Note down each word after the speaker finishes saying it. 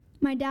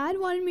My dad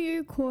wanted me to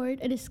record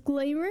a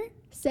disclaimer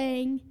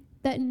saying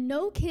that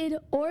no kid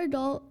or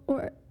adult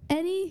or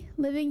any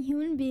living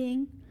human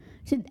being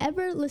should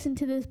ever listen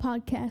to this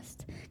podcast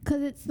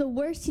because it's the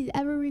worst he's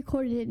ever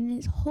recorded in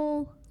his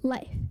whole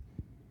life.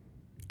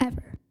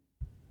 Ever.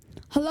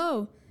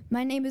 Hello,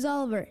 my name is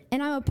Oliver,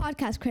 and I'm a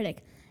podcast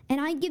critic,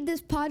 and I give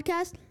this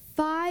podcast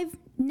 5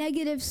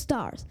 negative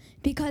stars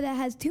because it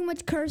has too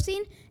much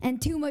cursing and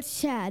too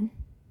much Chad.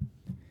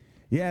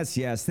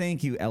 Yes.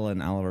 Thank you, Ella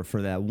and Oliver,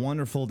 for that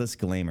wonderful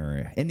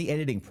disclaimer. In the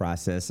editing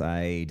process,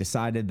 I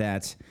decided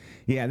that,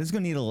 this is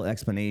going to need a little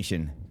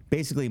explanation.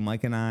 Basically,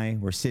 Mike and I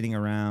were sitting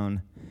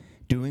around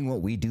doing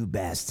what we do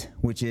best,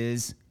 which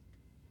is,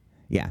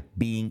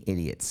 being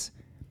idiots.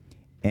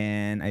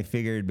 And I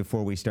figured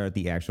before we start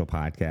the actual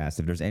podcast,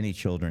 if there's any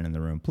children in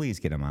the room, please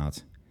get them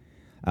out.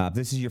 If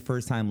this is your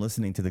first time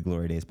listening to the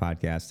Glory Days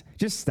podcast,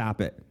 just stop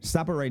it.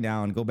 Stop it right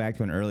now and go back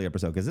to an earlier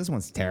episode because this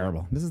one's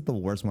terrible. This is the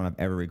worst one I've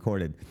ever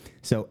recorded.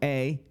 So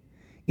A,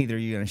 either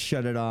you're going to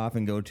shut it off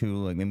and go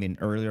to maybe an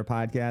earlier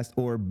podcast,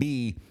 or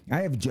B,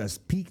 I have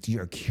just piqued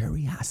your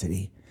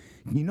curiosity.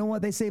 You know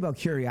what they say about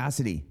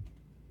curiosity?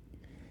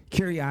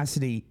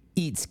 Curiosity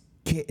eats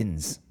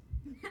kittens.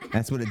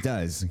 That's what it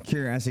does.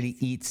 Curiosity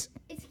eats...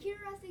 It's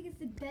curiosity gets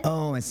the best.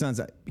 Oh, it sounds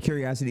like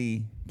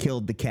curiosity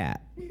killed the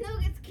cat. No,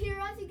 it's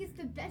curiosity gets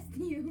the best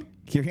of you.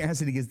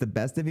 Curiosity gets the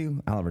best of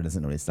you? Oliver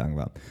doesn't know what he's talking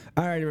about.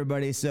 All right,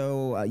 everybody.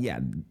 So,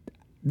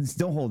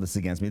 don't hold this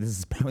against me. This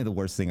is probably the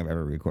worst thing I've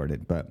ever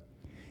recorded, but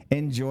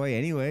enjoy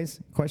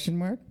anyways. Question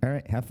mark? All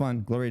right, have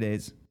fun. Glory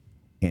Days.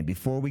 And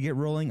before we get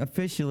rolling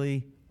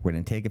officially, we're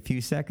going to take a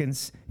few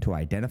seconds to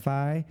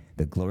identify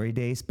the Glory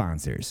Days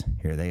sponsors.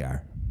 Here they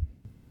are.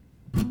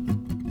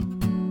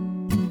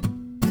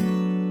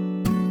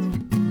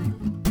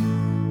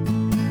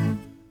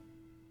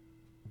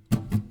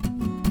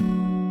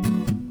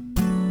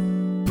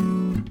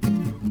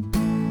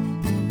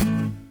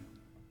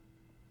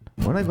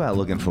 When I go out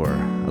looking for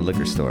a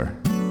liquor store,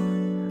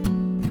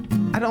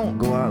 I don't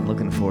go out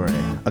looking for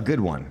a good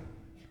one.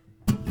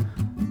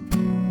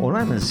 When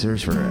I'm in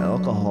search for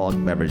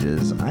alcoholic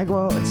beverages, I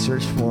go out and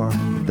search for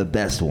the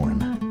best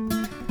one.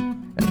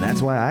 And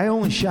that's why I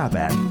only shop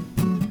at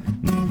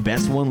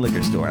Best One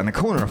Liquor Store on the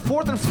corner of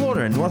 4th and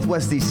Florida in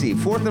Northwest DC.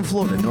 4th and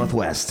Florida,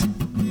 Northwest.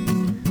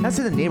 That's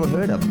in the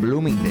neighborhood of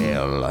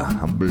Bloomingdale.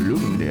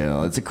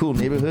 Bloomingdale. It's a cool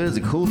neighborhood. It's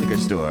a cool liquor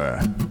store.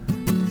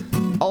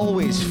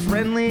 Always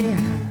friendly.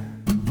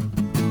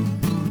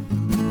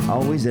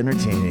 Always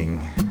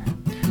entertaining.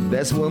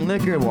 Best One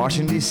Liquor,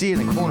 Washington, D.C.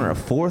 in the corner of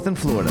 4th and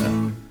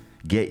Florida.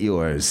 Get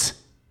yours.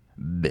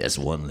 Best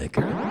One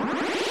Liquor.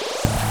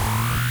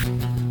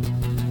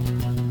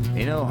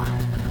 You know,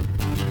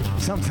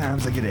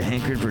 sometimes I get a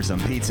hankering for some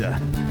pizza.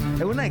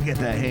 And when I get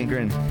that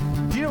hankering,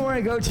 do you know where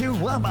I go to?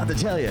 Well, I'm about to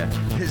tell you.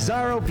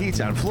 Pizarro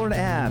Pizza on Florida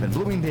Ave in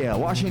Bloomingdale,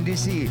 Washington,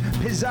 D.C.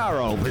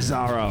 Pizarro. Do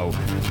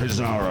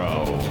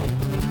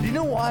you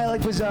know why I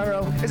like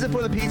Pizarro? Is it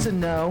for the pizza?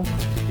 No.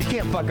 You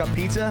can't fuck up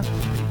pizza.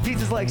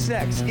 Pizza's like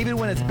sex. Even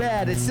when it's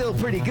bad, it's still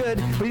pretty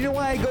good. But you know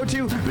why I go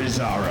to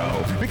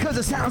Pizarro? Because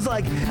it sounds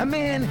like a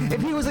man,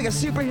 if he was like a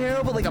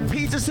superhero, but like a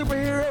pizza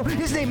superhero,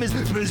 his name is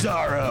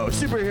Pizarro.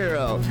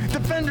 Superhero.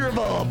 Defender of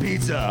all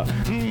pizza.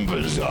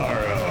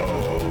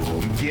 Pizarro.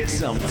 Get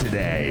some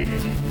today.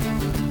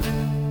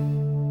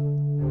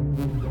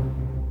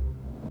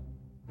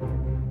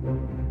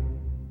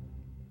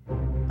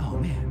 Oh,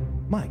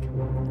 man. Mike.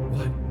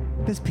 What?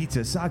 This pizza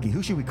is soggy.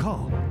 Who should we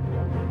call?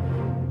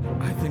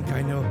 I think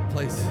I know a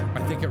place.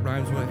 I think it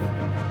rhymes with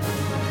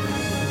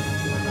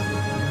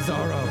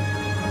Pizarro.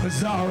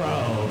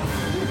 Pizarro,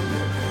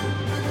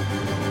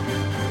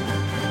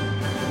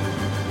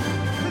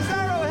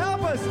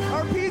 help us!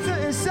 Our pizza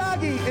is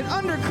soggy and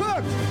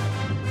undercooked!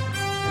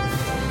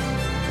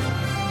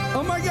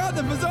 Oh my God,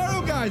 the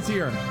Pizarro guy's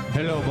here.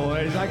 Hello,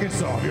 boys. I can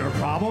solve your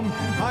problem.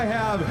 I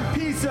have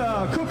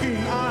pizza cooking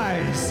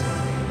eyes.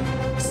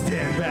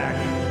 Stand back.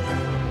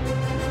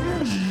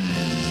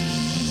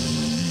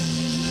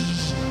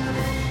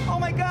 Oh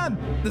my God!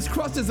 This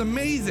crust is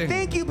amazing.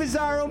 Thank you,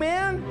 Pizarro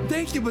man!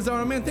 Thank you,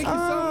 Pizarro man. Thank you so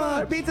Our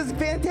much. pizza's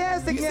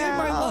fantastic You now! saved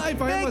my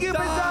life. I Thank almost you,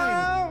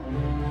 died.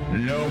 Pizarro!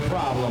 No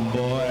problem,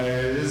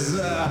 boys.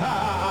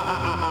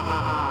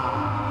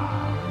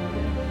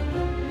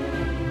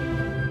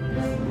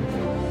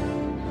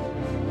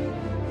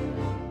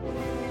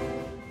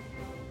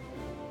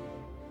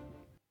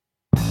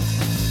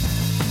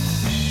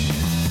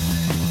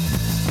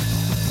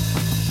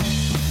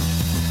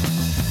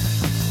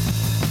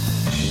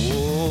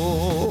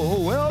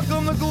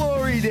 Welcome to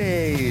Glory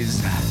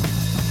Days,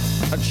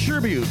 a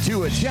tribute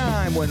to a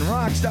time when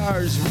rock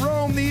stars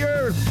roamed the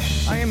earth.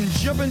 I am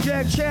Jumpin'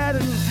 Jack Chad,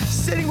 and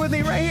sitting with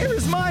me right here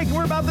is Mike.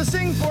 We're about to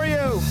sing for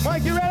you.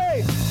 Mike, you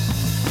ready?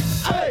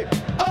 Hey,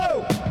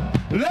 oh,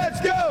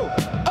 let's go.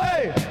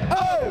 Hey,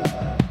 oh,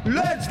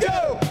 let's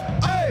go.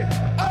 Hey,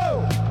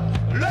 oh,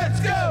 let's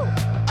go.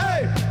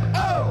 Hey,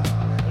 oh,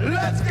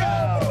 let's go.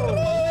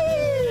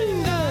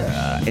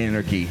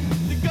 Anarchy.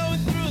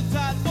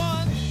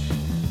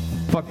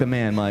 Fuck the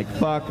man, Mike.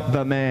 Fuck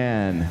the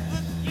man.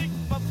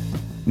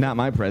 Not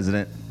my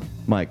president.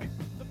 Mike,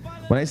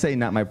 when I say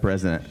not my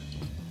president,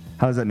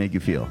 how does that make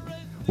you feel?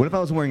 What if I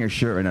was wearing a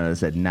shirt right now that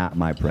said not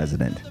my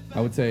president?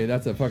 I would say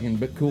that's a fucking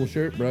cool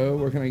shirt, bro.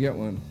 Where can I get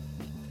one?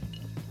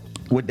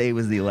 What day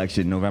was the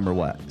election? November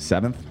what?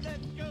 7th?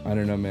 I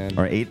don't know, man.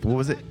 Or 8th? What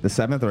was it? The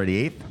 7th or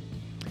the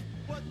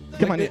 8th?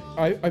 Come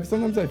Like, on.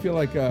 sometimes I feel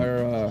like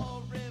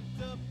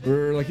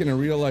we're like in a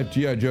real life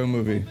G.I. Joe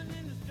movie,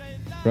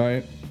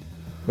 right?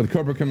 With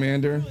Cobra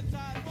Commander.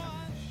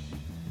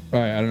 All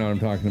right, I don't know what I'm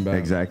talking about.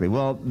 Exactly.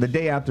 Well, the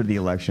day after the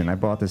election, I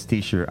bought this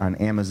T-shirt on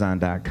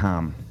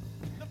Amazon.com.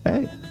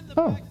 Hey.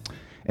 Oh.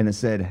 And it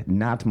said,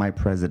 not my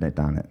president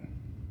on it.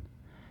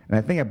 And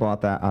I think I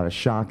bought that out of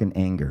shock and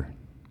anger.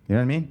 You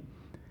know what I mean?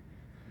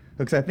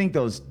 Because I think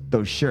those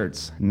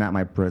shirts, not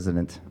my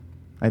president,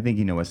 I think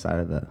you know what side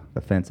of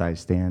the fence I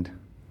stand.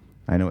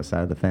 I know what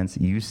side of the fence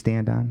you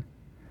stand on.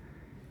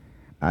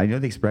 You know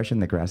the expression,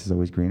 the grass is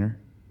always greener?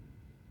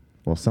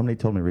 Well, somebody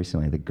told me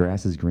recently, the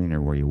grass is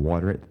greener where you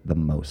water it the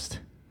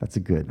most. That's a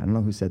good. I don't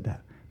know who said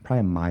that.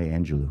 Probably Maya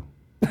Angelou.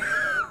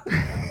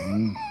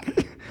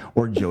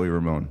 Or Joey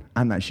Ramone.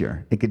 I'm not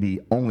sure. It could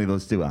be only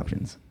those two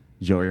options.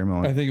 Joey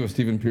Ramone. I think it was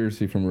Stephen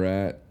Piercy from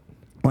Rat.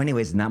 Well,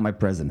 anyways, not my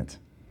president.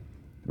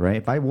 Right?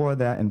 If I wore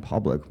that in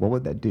public, what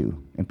would that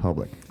do in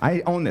public? I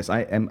own this.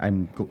 I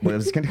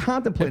was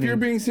contemplating. If you're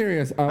being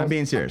serious, I'm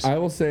being serious. I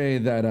will say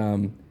that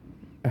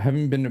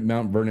having been to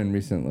Mount Vernon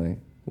recently,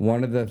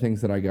 one of the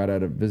things that I got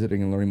out of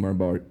visiting and learning more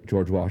about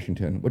George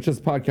Washington, which this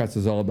podcast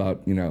is all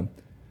about,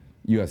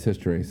 U.S.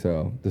 history,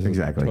 so this is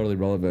Exactly. totally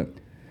relevant,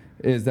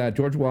 is that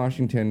George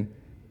Washington,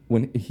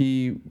 when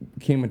he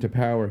came into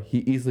power, he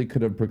easily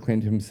could have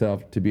proclaimed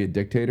himself to be a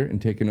dictator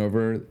and taken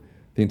over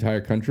the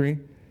entire country,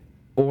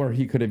 or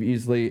he could have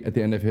easily, at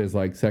the end of his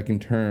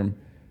second term,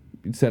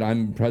 said,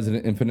 "I'm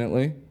president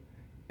infinitely,"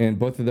 and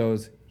both of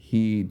those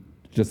he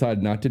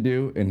decided not to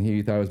do, and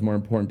he thought it was more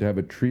important to have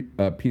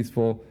a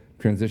peaceful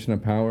transition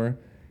of power.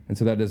 And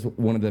so that is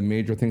one of the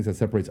major things that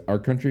separates our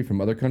country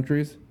from other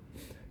countries.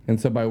 And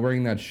so by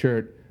wearing that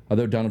shirt,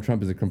 although Donald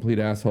Trump is a complete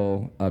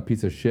asshole,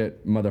 piece of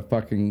shit,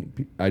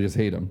 motherfucking, I just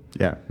hate him.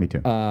 Yeah, me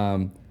too.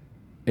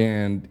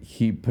 And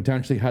he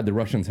potentially had the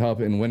Russians'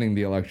 help in winning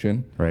the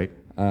election. Right.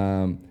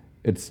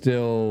 It's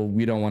still,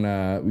 we want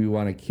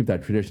to keep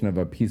that tradition of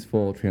a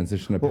peaceful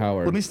transition of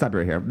power. Let me stop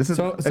right here. This is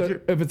So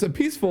if it's a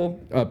peaceful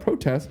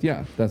protest,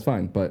 yeah, that's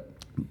fine. But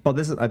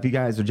this is, if you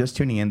guys are just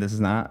tuning in, this is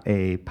not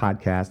a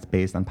podcast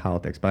based on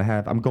politics, but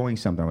I'm going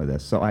somewhere with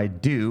this. So I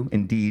do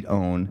indeed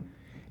own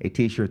a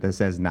T-shirt that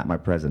says "Not My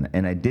President,"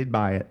 and I did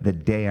buy it the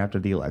day after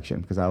the election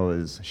because I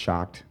was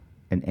shocked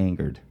and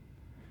angered.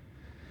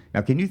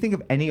 Now, can you think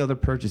of any other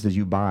purchases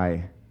you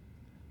buy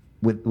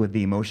with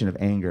the emotion of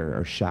anger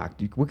or shock?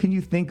 What can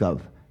you think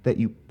of that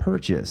you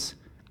purchase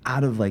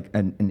out of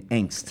an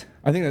angst?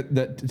 I think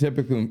that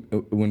typically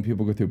when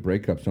people go through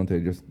breakups, don't they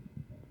just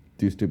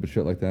do stupid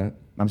shit like that?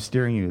 I'm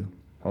steering you.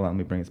 Hold on, let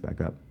me bring this back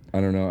up.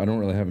 I don't know. I don't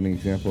really have any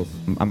examples.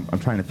 I'm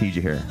trying to feed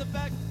you here.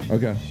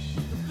 Okay.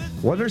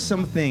 What are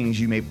some things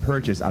you may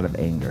purchase out of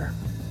anger?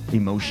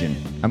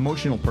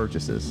 Emotional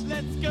purchases.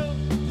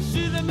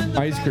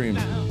 Ice cream.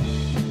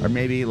 Or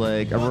maybe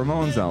like a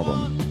Ramones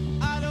album.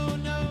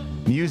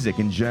 Music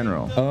in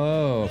general.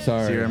 Oh,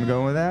 sorry. See where I'm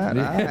going with that?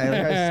 Yeah. I spun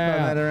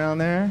that around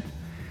there.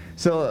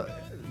 So,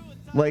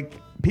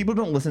 people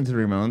don't listen to the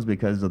Ramones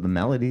because of the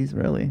melodies,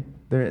 really.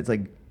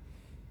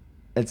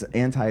 It's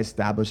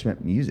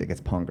anti-establishment music.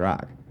 It's punk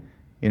rock.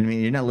 You know what I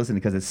mean? You're not listening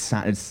because it's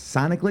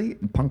sonically,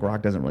 punk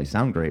rock doesn't really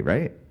sound great,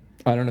 right?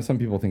 I don't know. Some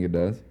people think it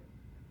does.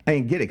 I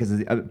get it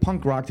because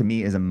punk rock to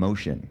me is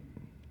emotion,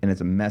 and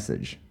it's a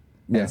message.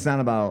 And Yeah. it's not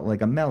about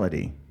a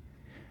melody.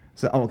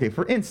 So, okay,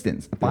 for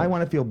instance, if I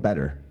want to feel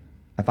better,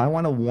 if I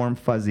want a warm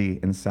fuzzy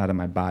inside of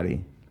my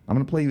body, I'm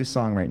going to play you a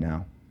song right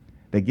now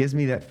that gives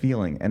me that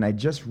feeling. And I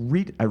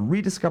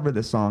rediscovered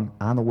this song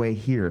on the way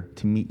here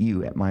to meet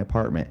you at my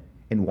apartment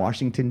in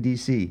Washington,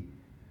 D.C.,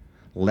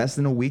 less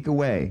than a week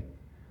away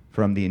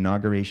from the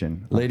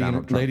inauguration of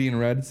Donald Trump. Lady in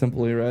Red,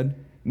 Simply Red.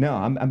 No,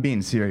 I'm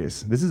being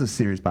serious. This is a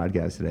serious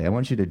podcast today. I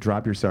want you to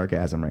drop your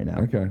sarcasm right now.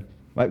 Okay.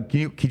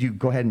 Could you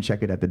go ahead and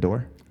check it at the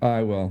door?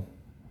 I will.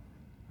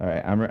 All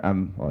right,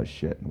 oh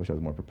shit, I wish I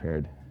was more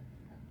prepared.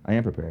 I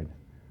am prepared.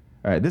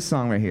 All right, this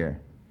song right here,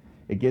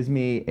 it gives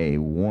me a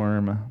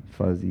warm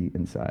fuzzy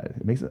inside.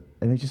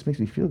 It just makes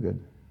me feel good.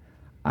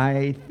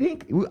 I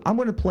think I'm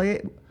going to play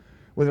it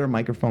with our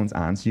microphones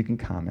on so you can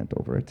comment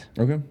over it.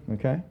 Okay.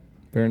 Okay?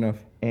 Fair enough.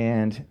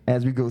 And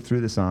as we go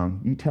through the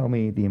song, you tell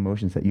me the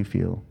emotions that you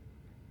feel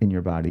in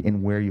your body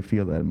and where you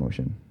feel that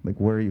emotion.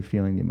 Where are you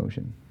feeling the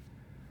emotion?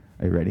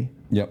 Are you ready?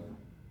 Yep.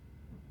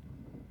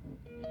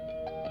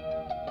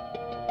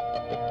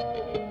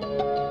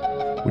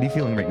 What are you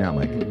feeling right now,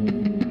 Mike?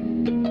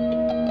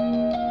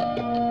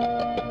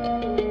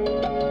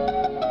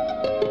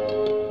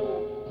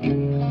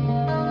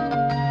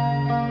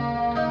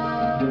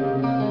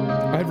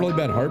 I have really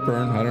bad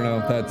heartburn. I don't know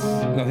if that's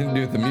nothing to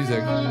do with the music.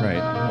 Right.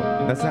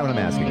 That's not what I'm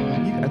asking.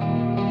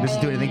 Does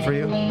it do anything for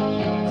you?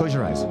 Close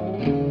your eyes.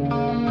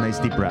 Nice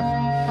deep breath.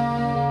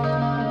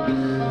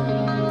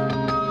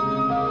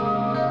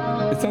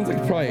 sounds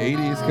like probably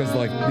 80s because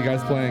like the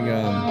guy's playing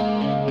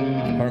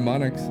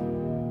harmonics.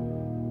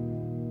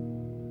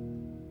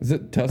 Is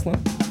it Tesla?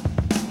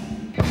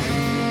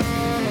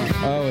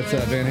 Oh, it's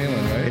Van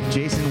Halen, right? If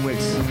Jason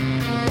Wicks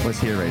was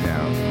here right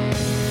now,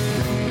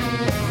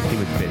 he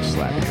would bitch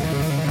slap you.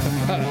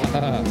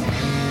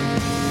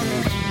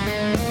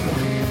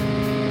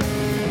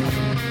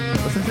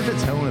 Listen to the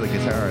tone of the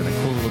guitar and the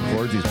cool little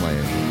chords he's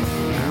playing.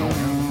 Ow.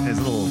 His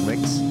little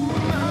licks.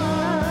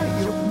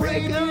 You're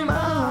breaking my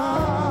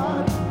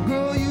heart.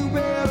 Girl, you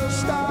better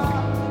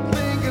stop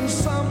thinking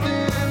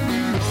something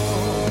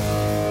wrong.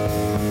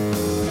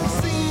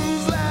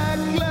 Seems like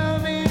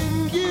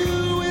loving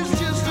you is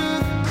just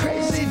a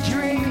crazy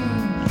dream.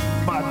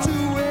 But do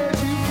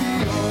as you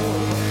feel.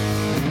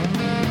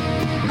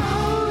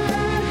 Oh,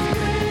 that's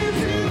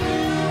crazy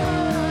night.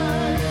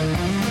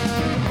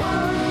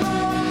 One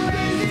more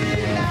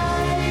crazy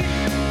night.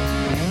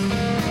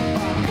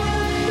 I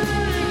wonder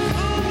if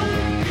I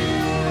would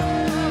give.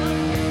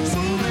 So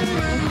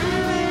baby,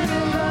 live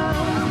it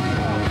alone.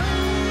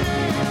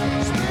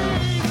 Stay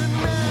the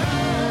night.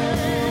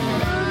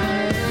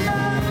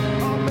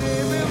 Oh,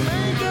 baby,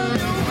 make up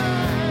your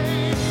mind.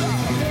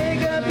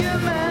 Make up your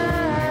mind.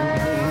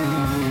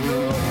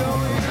 You're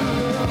going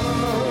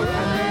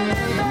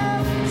to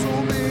love. So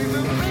baby,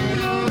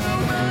 make up your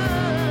mind.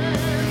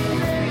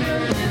 Make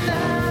up your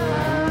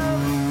mind.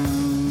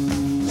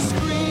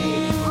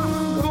 Scream,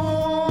 go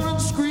on and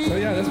scream. Oh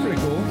yeah, that's pretty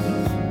cool.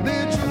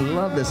 Bitch, I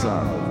love this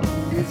song.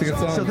 It's a good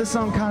song. So this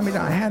song calmed me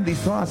down. I had these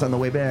thoughts on the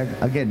way back.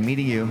 Again,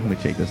 meeting you. Let me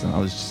take this on. I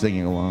was just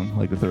singing along. I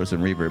like to throw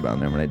some reverb on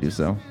there when I do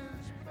so.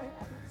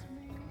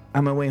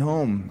 On my way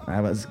home,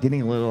 I was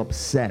getting a little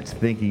upset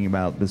thinking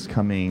about this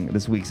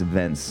week's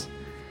events.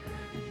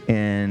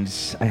 And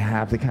I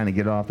have to kind of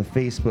get off the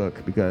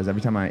Facebook because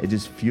every time it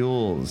just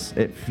fuels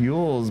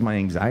my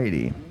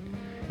anxiety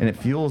and it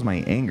fuels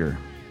my anger.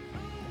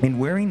 And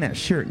wearing that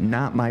shirt,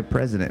 not my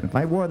president. If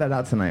I wore that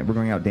out tonight, we're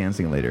going out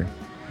dancing later.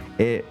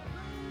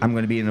 I'm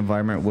going to be in an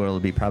environment where it'll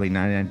be probably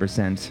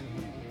 99%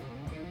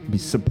 be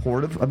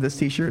supportive of this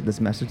T-shirt,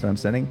 this message that I'm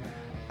sending.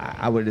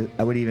 I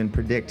would even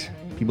predict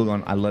people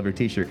going, "I love your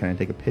T-shirt. Can I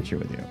take a picture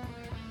with you?"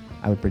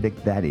 I would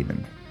predict that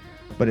even.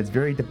 But it's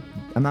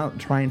I'm not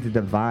trying to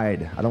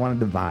divide. I don't want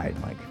to divide,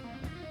 Mike.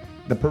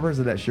 The purpose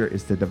of that shirt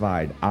is to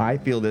divide. I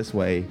feel this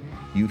way.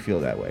 You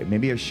feel that way.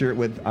 Maybe a shirt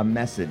with a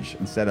message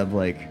instead of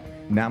like,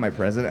 "Not my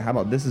president." How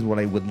about this is what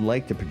I would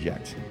like to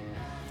project?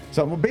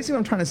 So basically what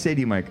I'm trying to say to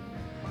you, Mike,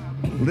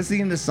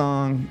 listening to this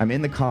song, I'm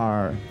in the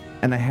car,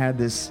 and I had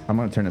this. I'm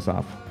going to turn this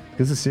off.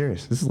 This is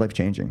serious. This is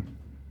life-changing.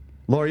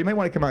 Laura, you might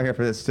want to come out here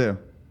for this, too. I'm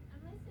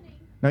listening.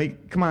 No,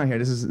 come on here.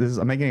 This is.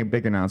 I'm making a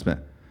big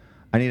announcement.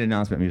 I need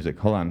announcement music.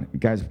 Hold on.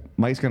 Guys,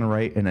 Mike's going to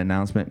write an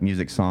announcement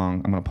music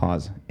song. I'm going to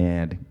pause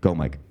and go,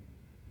 Mike.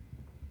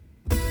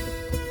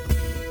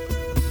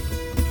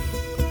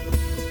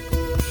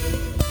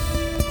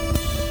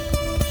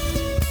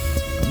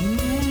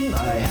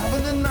 I have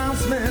an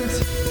announcement,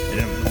 an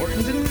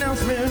important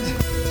announcement.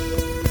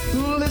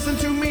 Listen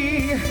to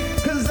me,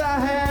 cause I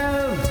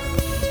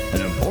have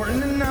an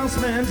important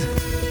announcement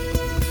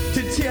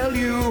to tell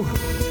you.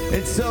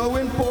 It's so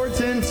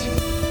important.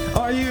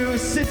 Are you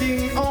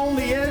sitting on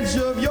the edge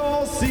of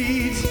your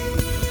seat,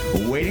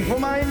 waiting for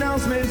my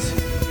announcement?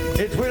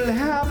 It will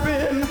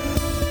happen.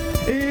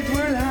 It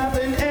will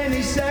happen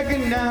any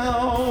second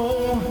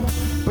now.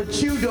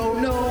 But you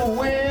don't know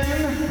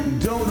when.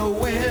 Don't know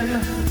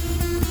when.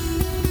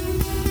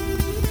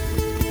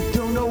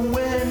 Don't know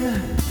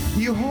when.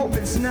 You hope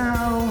it's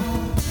now.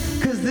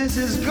 Cause this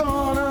has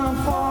gone on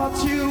far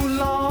too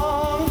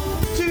long.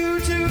 Too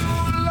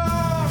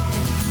long.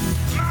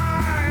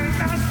 My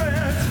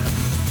announcement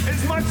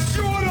is much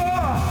shorter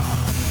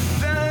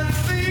than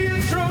the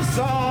intro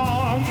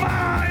song.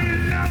 My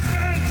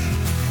announcement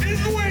is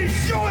way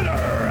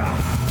shorter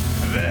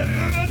than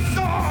the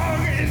song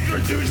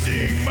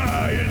introducing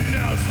my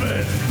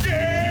announcement.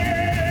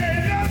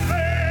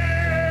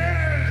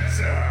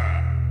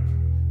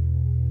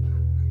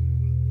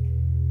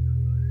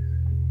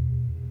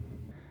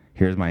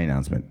 Here's my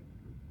announcement.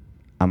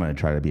 I'm going to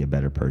try to be a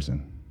better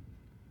person.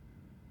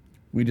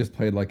 We just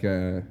played like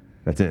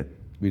That's it.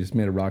 we just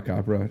made a rock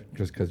opera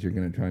just because you're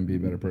going to try and be a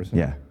better person.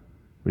 Yeah. What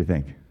do you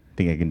think?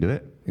 Think I can do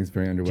it? It's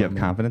very underwhelming. Do you have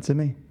confidence in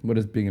me? What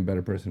does being a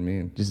better person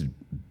mean? Just,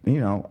 I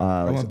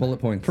want bullet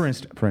points. For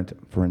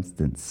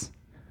instance,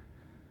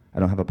 I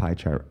don't have a pie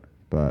chart,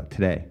 but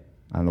today,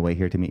 on the way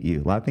here to meet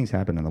you, a lot of things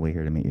happened on the way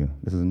here to meet you.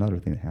 This is another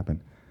thing that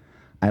happened.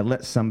 I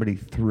let somebody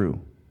through.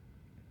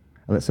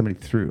 I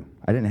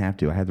didn't have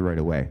to. I had the right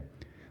of way.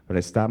 But I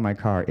stopped my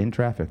car in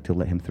traffic to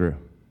let him through.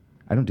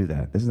 I don't do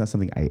that. This is not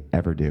something I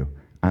ever do.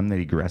 I'm the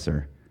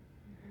aggressor.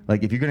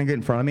 Like, if you're going to get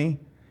in front of me,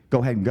 go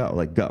ahead and go.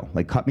 Like, go.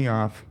 Like, cut me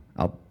off.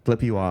 I'll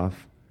flip you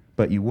off.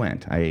 But you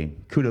went.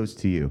 Kudos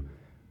to you.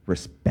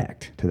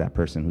 Respect to that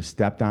person who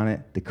stepped on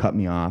it to cut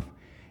me off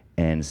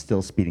and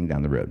still speeding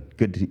down the road.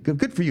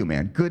 Good for you,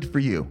 man. Good for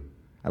you.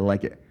 I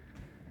like it.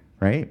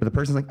 right? But the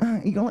person's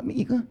like, you gonna let me?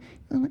 You gonna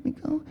let me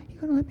go? You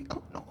gonna let me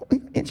go? No,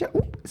 and she,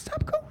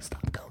 stop, go.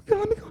 You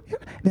gonna let me go?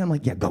 Then I'm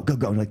like, yeah, go.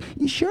 And like,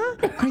 you sure?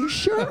 Are you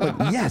sure?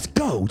 Like, yes,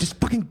 go. Just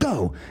fucking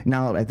go.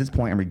 Now at this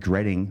point, I'm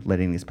regretting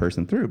letting this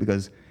person through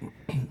because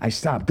I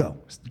stopped. Go.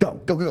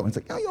 And it's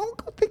like, oh,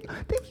 go.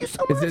 Thank you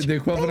so much. Is it the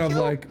equivalent of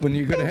like when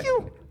you go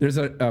to there's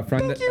a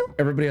friend that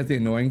everybody has the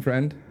annoying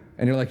friend,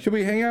 and you're like, should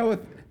we hang out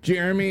with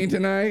Jeremy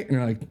tonight? And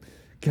you're like,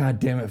 God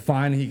damn it,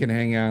 fine, he can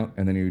hang out,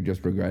 and then you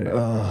just regret it.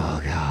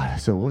 Oh, God.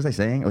 So what was I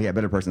saying? Oh, yeah,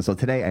 better person. So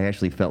today I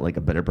actually felt like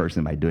a better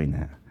person by doing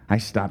that. I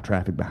stopped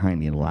traffic behind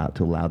me and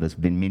allow this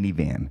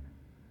minivan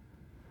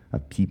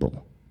of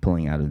people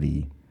pulling out of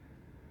the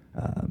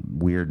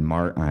weird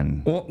mart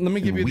on Well, let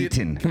me give you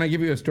Wheaton. Can I give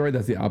you a story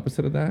that's the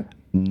opposite of that?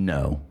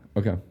 No.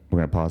 Okay. We're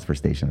going to pause for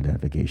station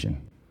identification.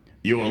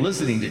 You are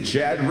listening to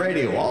Chad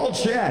Radio. All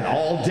Chad,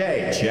 all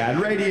day. Chad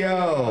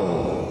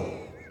Radio.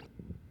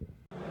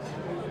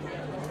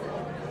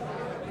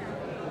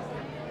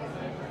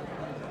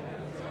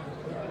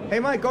 Hey,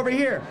 Mike, over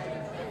here.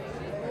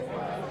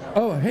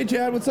 Oh, hey,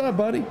 Chad, what's up,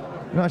 buddy?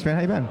 Gosh, man,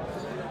 how you been?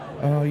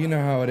 Oh, you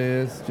know how it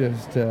is.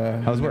 Just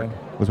How's you work? know.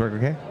 Was work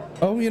okay?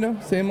 Oh,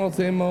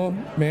 same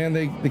old. Man,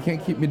 they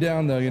can't keep me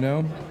down though,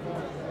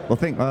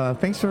 Well,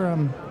 thanks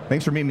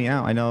for meeting me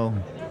out. I know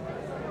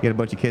you got a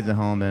bunch of kids at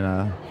home,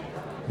 and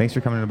thanks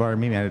for coming to the bar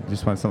and meeting me. I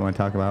just want something to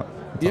talk about.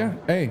 That's Yeah. all.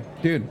 Hey,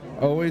 dude,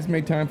 always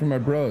make time for my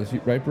bros,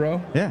 right, bro?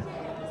 Yeah.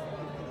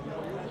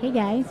 Hey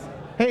guys,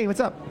 Hey, what's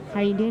up? how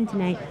are you doing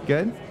tonight?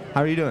 Good.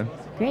 How are you doing?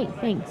 Great,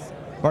 thanks.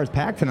 Bar's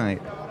packed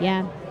tonight.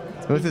 Yeah.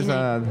 What's this?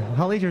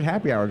 How late's your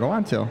happy hour go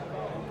on till?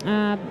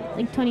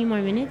 Like 20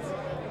 more minutes.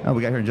 Oh,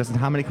 we got here in Justin.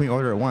 How many can we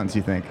order at once?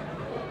 You think?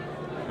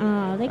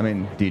 Like I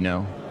mean, do you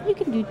know? you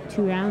can do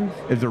 2 rounds.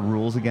 Is there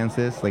rules against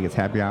this? Like it's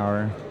happy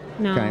hour?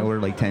 No. Can I order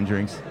like 10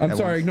 drinks? I'm at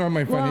sorry, once? ignore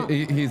my friend.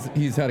 Well-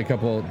 He's had a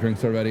couple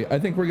drinks already. I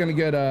think we're gonna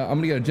get. I'm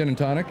gonna get a gin and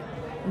tonic.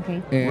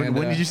 Okay. And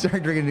When did you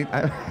start drinking?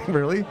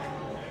 Really?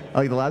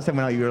 Like the last time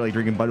I went out, you were like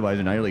drinking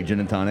Budweiser. Now you're like gin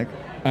and tonic.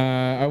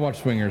 I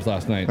watched Swingers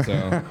last night, so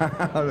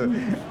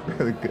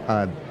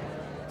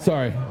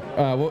sorry.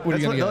 What are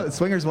you gonna get?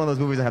 Swingers is one of those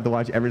movies I have to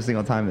watch every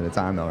single time at a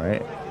time, though,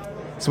 right?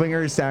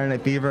 Swingers, Saturday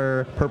Night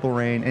Fever, Purple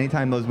Rain.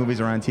 Anytime those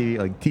movies are on TV,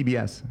 like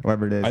TBS,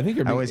 whatever it is. I think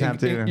you're being, always have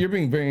to. you're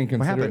being very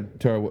inconsiderate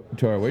happened?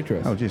 to our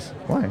waitress. Oh, jeez.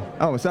 Why?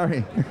 Oh,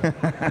 sorry.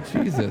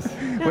 Jesus.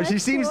 Well, she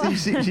seems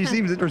she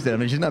seems interested. I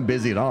mean, she's not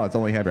busy at all. It's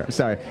only happy hour.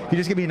 Sorry. Can you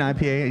just give me an IPA?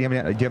 Do you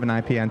have an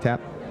IPA on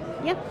tap?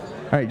 Yep.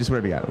 All right, just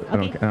whatever you got.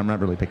 Okay. I'm not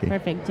really picky.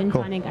 Perfect. Gin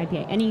Cool. tonic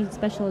IPA. Any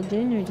special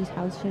gin or just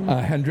house gin?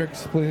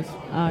 Hendrix, please.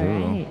 All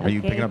right. Are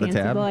you picking up the fancy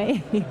tab?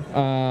 Boy.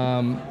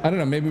 I don't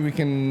know. Maybe we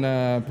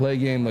can play a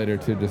game later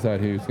to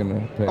decide who's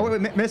gonna play. Oh,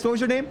 wait, Miss, what was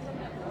your name?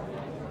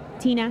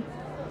 Tina.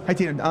 Hi,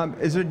 Tina.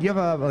 Do you have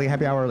a like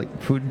happy hour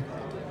like food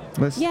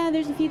list? Yeah,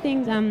 there's a few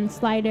things.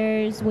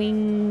 Sliders,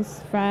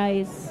 wings,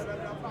 fries.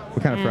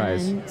 What kind of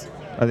fries? and-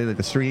 Are they like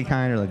the stringy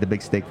kind or like the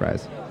big steak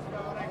fries?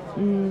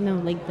 No,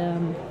 like the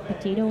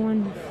potato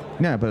ones.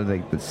 No, but are they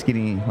the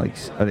skinny, like,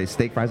 are they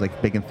steak fries,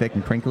 like big and thick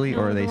and crinkly,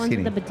 or are No, they the ones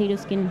skinny? with the potato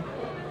skin.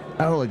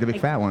 Oh, like the big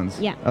fat ones.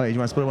 Yeah. Oh, you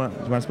want to split one? You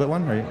want to split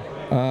one?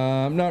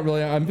 Or Not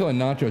really. I'm feeling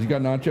nachos. You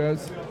got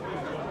nachos?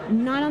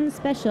 Not on the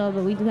special,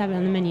 but we do have it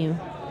on the menu.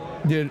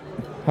 Dude,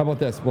 how about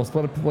this? We'll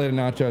split a plate of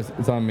nachos.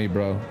 It's on me,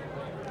 bro.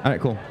 all right,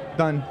 cool,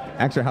 done.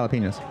 Extra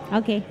jalapenos.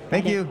 Okay.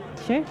 Thank got it. you.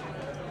 Sure.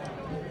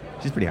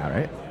 She's pretty hot,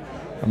 right?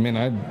 I mean,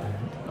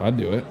 I'd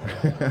do it.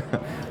 I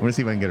want to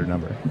see if I can get her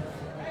number.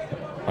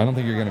 I don't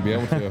think you're gonna be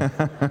able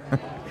to.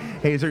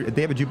 Hey, do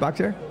they have a jukebox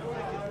here?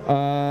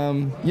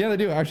 Yeah, they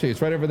do. Actually,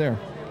 it's right over there.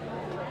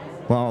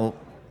 Well,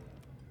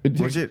 It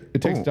Where's takes, it?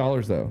 it takes Oh.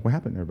 dollars though. what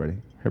happened, everybody?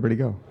 Everybody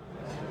go.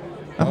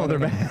 Oh, they're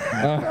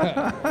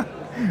back.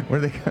 Where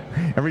they?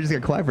 Everybody just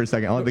got quiet for a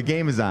second. Oh, the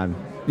game is on.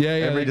 Yeah,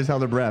 Everybody just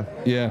held their breath.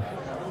 Yeah.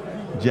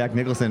 Jack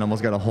Nicholson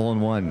almost got a hole in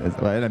one.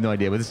 I have no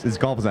idea, but this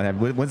golf is not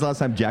happening. When's the last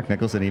time Jack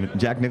Nicholson even?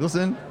 Jack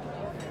Nicholson?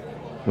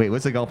 Wait,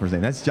 what's the golfer's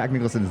name? That's Jack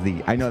Nicholson's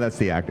I know that's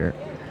the actor.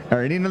 All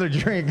right, I need another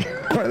drink.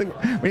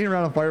 We need a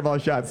round of fireball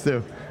shots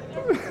too.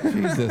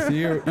 Jesus,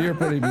 you're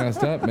pretty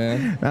messed up,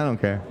 man. I don't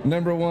care.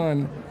 Number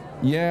one,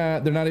 yeah,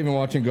 they're not even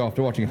watching golf.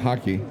 They're watching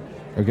hockey.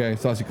 Okay,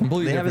 so it's a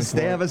completely They have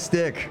different a sport.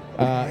 stick.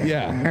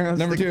 Yeah.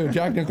 Number two,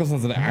 Jack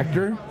Nicholson's an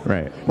actor.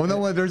 Right. Well,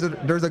 no, there's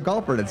a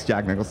golfer that's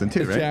Jack Nicholson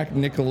too, It's right? Jack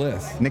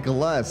Nicholas.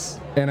 Nicholas.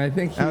 And I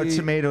think Oh,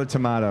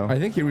 tomato. I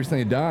think he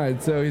recently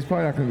died, so he's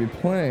probably not going to be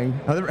playing.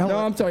 No,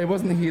 I'm sorry, it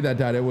wasn't he that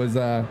died. It was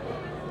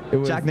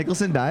Jack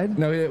Nicholson died?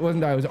 No, it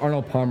wasn't died. It was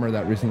Arnold Palmer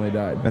that recently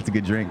died. That's a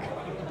good drink.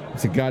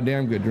 It's a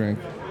goddamn good drink.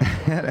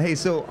 Hey,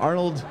 so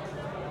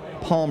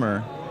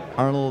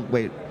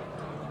wait,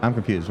 I'm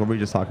confused. What were we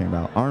just talking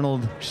about?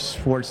 Arnold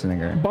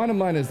Schwarzenegger. Bottom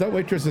line is that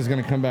waitress is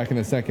going to come back in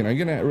a second. Are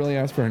you going to really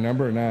ask for her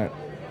number or not?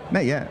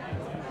 Not yet.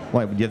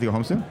 Why, do you have to go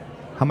home soon?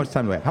 How much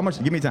time do I have? How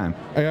much? Give me time.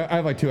 I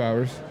have like 2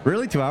 hours.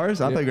 Really? 2 hours?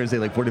 I thought you were going to say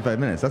like 45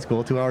 minutes. That's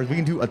cool. 2 hours. We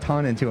can do a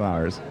ton in 2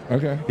 hours.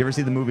 Okay. You ever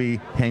see the movie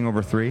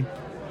Hangover 3?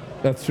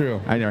 That's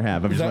true. I never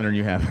have. I'm just wondering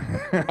you have.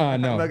 No.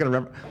 I'm not going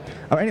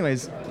to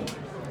anyways,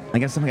 I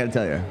guess something I got to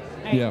tell you.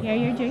 All right, Yeah. here are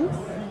your drinks.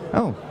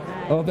 Oh,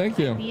 Oh, thank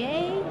you.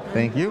 BA,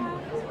 Thank you.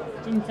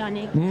 gin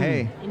tonic.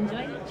 Hey, Enjoy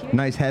it. Cheers.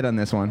 nice head on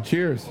this one.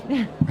 Cheers.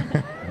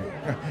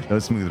 That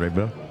was smooth, right,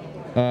 bro?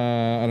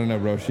 I don't know,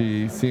 bro.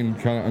 She seemed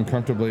kind of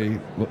uncomfortably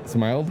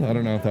smiled. I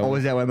don't know if that Oh, was.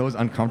 was that one of those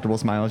uncomfortable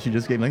smiles she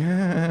just gave? Like,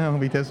 I'll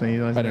be kissing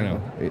you. I don't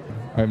know.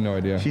 I have no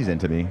idea. She's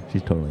into me.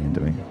 She's totally into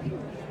me.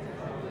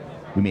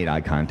 We made eye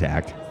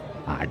contact.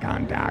 Eye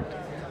contact.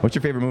 What's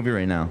your favorite movie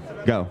right now?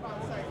 Go.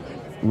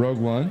 Rogue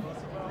One.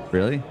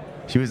 Really?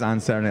 She was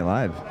on Saturday Night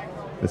Live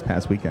this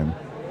past weekend.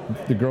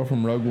 The girl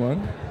from Rogue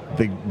One.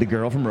 The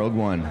girl from Rogue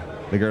One.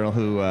 The girl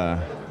who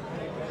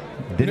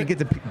didn't get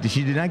to.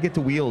 She did not get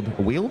to wield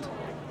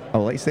a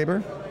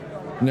lightsaber.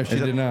 No, she Is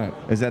that- did not.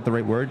 Is that the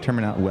right word?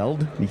 Terminal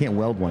weld? You can't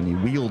weld one. You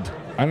wield.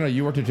 I don't know.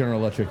 You worked at General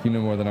Electric. You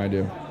know more than I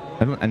do.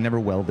 I never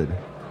welded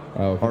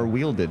Oh, okay. or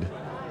wielded.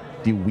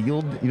 Do you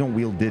wield? You don't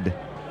wielded.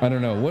 I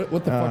don't know. What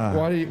the fuck?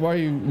 Why are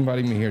you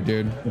inviting me here,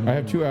 dude? I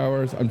have 2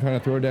 hours. I'm trying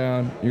to throw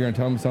down. You're gonna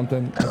tell me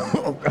something?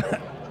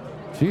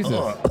 Jesus.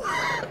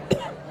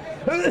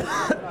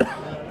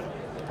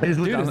 Dude,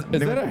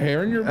 is that a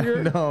hair in your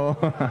beard? No,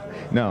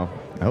 no.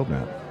 I hope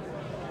not.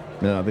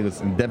 No, I think it's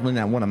definitely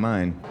not one of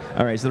mine.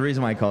 All right. So the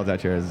reason why I called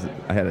out here is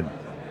I had a.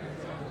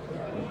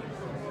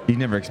 You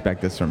never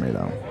expect this from me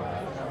though.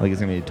 Like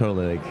it's gonna be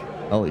totally like,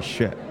 holy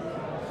shit.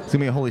 It's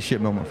gonna be a holy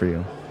shit moment for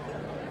you.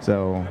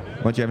 So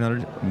why don't you have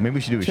another? Maybe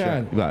we should do a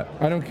Chad, shit. What?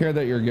 I don't care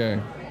that you're gay.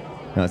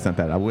 No, it's not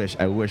that. I wish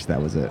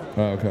that was it.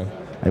 Oh, okay.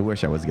 I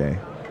wish I was gay.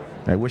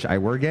 I wish I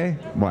were gay.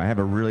 Well, I have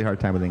a really hard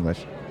time with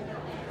English.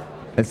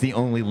 It's the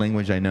only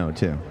language I know,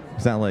 too.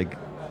 It's not like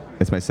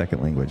it's my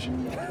second language.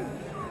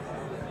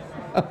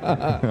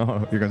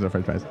 Oh, here comes our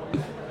french fries.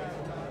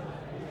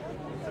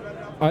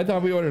 I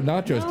thought we ordered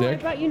nachos, No, I Dick.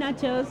 brought you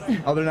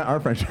nachos. Oh, they're not our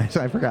french fries.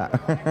 I forgot.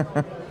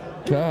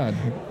 God,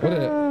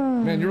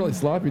 man, you're really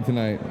sloppy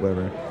tonight.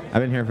 Whatever.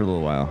 I've been here for a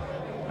little while.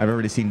 I've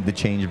already seen the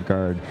change of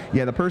guard.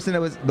 Yeah, the person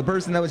that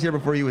was here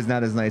before you was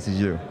not as nice as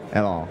you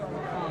at all.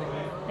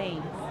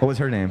 Thanks. What was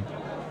her name?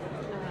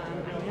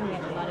 I know we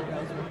have a lot of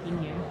girls working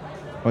here.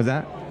 What was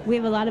that? We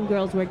have a lot of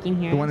girls working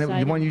here. The one, so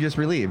I the one you just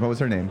relieved. What was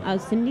her name? Oh,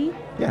 Cindy?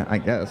 Yeah, I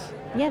guess.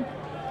 Yeah.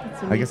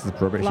 I guess it's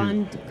appropriate.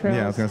 Blonde curls.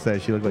 Yeah, I was gonna say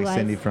she looked like blue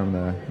Cindy eyes. from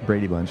the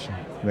Brady Bunch.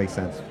 Makes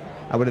sense.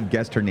 I would have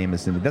guessed her name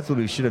as Cindy. That's what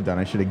we should have done.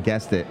 I should have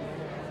guessed it.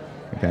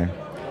 Okay.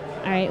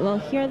 All right, well,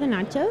 here are the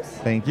nachos.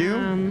 Thank you.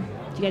 Do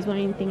you guys want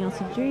anything else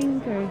to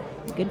drink or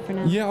good for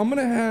now? Yeah, I'm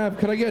gonna have.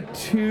 Could I get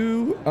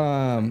two,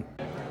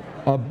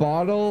 a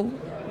bottle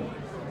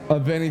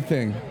of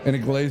anything and a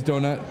glazed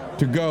donut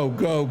to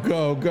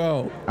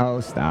go. Oh,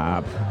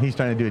 stop. He's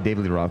trying to do a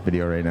David Lee Roth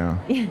video right now.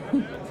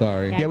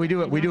 Sorry. Yeah, we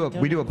do a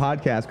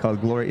podcast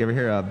called Glory. You ever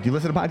hear? Do you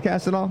listen to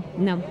podcasts at all?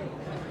 No.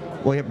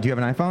 Well, do you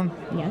have an iPhone?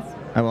 Yes.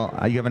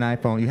 You have an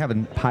iPhone. You have a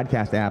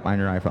podcast app on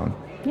your iPhone,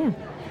 Yeah.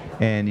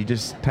 and you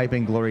just type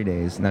in Glory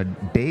Days. Now,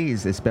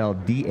 Days is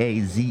spelled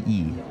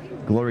D-A-Z-E.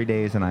 Glory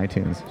Days on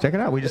iTunes. Check it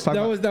out. We just talked.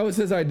 That was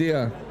his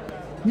idea.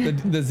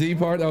 The Z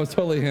part, that was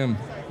totally him.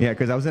 Yeah,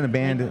 because I was in a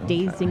band. Like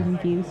dazed and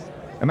confused.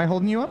 Am I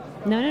holding you up?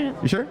 No.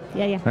 You sure?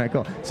 Yeah. All right,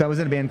 cool. So I was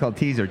in a band called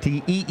Teaser,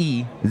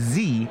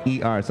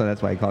 T-E-E-Z-E-R. So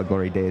that's why I called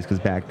Glory Days, because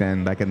back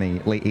in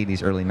the late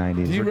 80s, early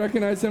 90s. Do you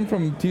recognize him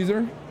from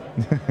Teaser?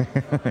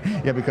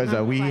 Yeah, because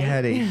we quite.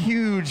 had a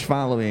huge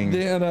following.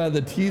 They had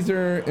the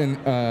Teaser and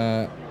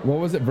what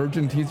was it,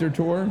 Virgin Teaser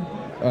Tour?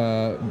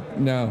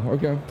 No,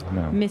 okay.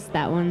 No. Missed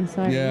that one.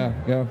 Sorry. Yeah.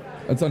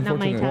 That's Not my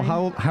unfortunate. time.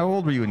 Well, how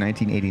old were you in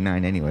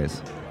 1989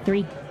 anyways?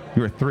 3.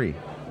 You were 3.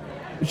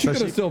 She So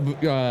could have still,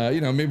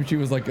 maybe she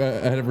was like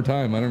ahead of her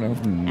time. I don't know.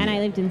 And I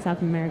lived in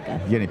South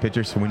America. You got any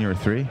pictures from when you were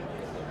 3?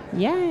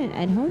 Yeah,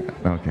 at home.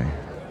 Okay.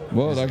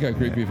 Whoa, that got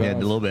creepy fast. Yeah,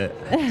 a little bit.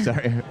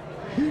 Sorry.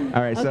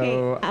 All right, Okay,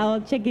 so.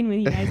 I'll check in with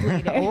you guys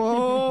later.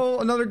 Oh,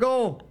 another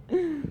goal.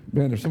 Man,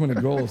 there's so many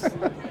goals.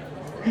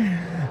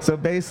 So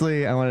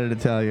basically, I wanted to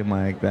tell you,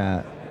 Mike,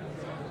 that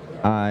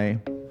I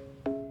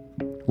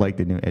like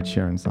the new Ed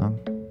Sheeran song.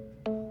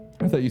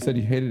 I thought you said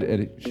you hated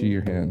Ed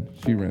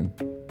Sheeran.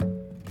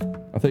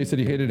 I thought you said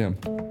you hated him.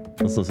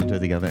 Let's listen to it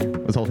together.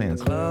 Let's hold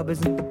hands. Club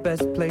isn't the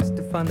best place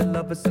to find the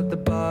lovers, so the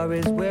bar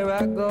is where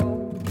I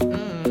go.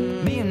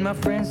 Me and my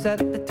friends at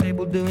the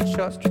table doing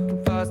shots,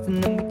 tripping fast,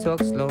 and then we talk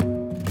slow.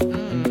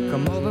 And you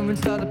come over and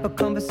start up a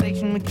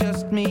conversation with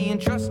just me, and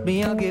trust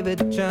me, I'll give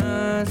it a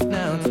chance.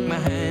 Now take my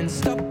hand,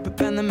 stop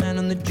it, and the man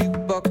on the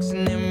jukebox,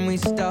 and then we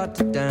start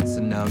to dance.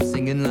 And now I'm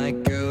singing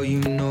like, girl, you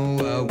know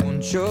I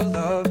want your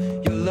love.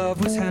 Your love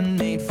was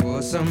handmade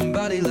for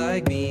somebody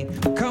like me.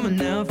 Come on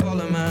now,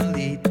 follow my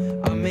lead.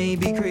 I may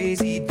be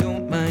crazy,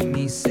 don't mind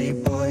me. Say,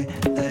 boy,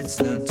 let's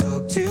not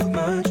talk too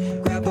much.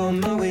 Grab on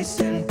my waist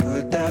and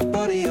put that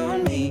body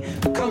on me.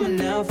 Come on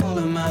now,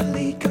 follow my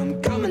lead.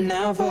 Come on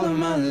now, follow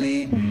my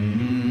lead.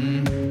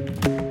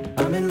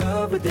 I'm in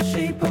love with the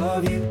shape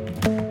of you.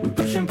 We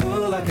push and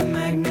pull like a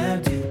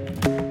magnet do.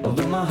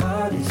 Although my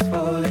heart is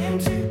falling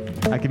too.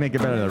 I can make it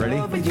better though. Ready?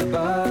 Love with your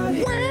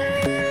body.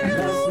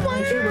 Last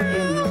night you were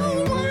in my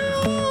room.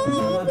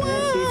 Now my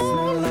bedsheets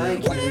smell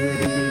like you. Every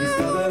day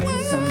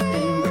discovering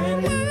something brand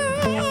new.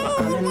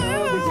 I'm in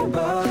love with your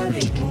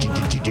body.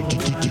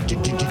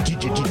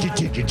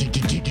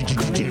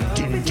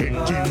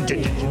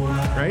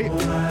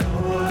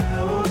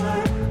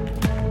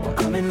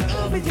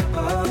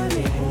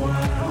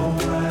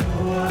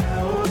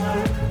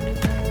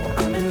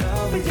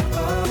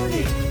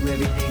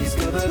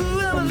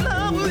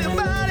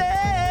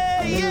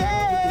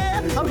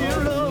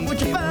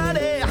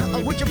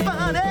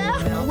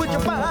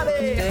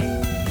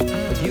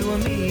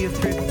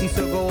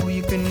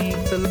 you can eat.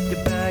 Fill up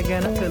your bag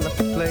and I fill up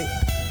the plate.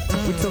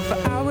 We talk for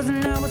hours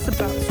and hours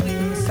about the sweet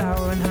and the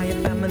sour and how your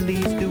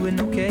family's doing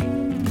okay.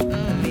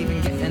 And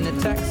even getting a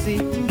taxi,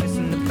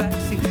 kissing the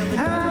backseat, coming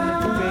down and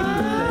let the radio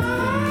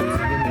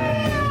play.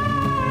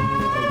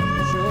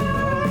 Sure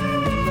love,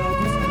 love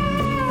was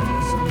handmade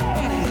for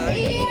somebody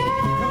like you.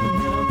 Coming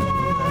down from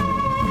the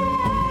line,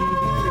 maybe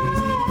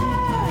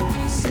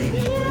crazy. Say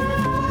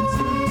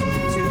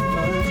too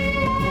much,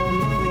 I'm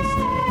always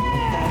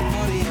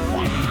party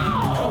on.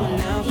 Coming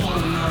now for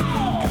the night,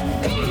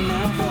 coming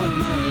now for the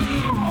night.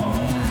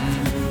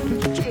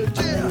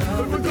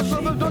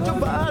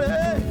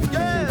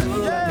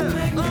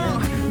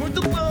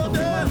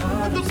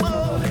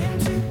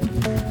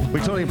 We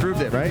totally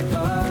improved it, right?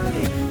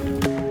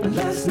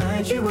 Last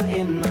night you were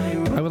in my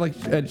room. I would like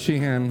Ed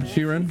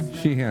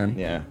Sheeran.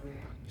 Yeah.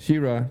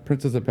 Shira,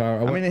 Princess of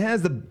Power. I mean, it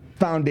has the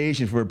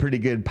foundation for a pretty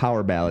good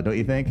power ballad, don't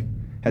you think?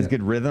 Has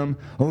good rhythm.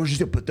 Oh, I like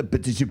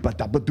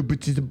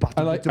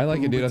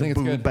it, dude. I think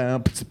it's good.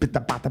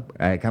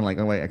 I kind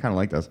of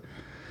like this.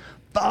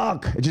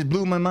 Fuck! It just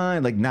blew my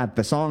mind. Like, not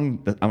the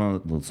song.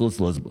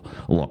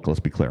 Let's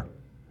be clear.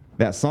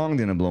 That song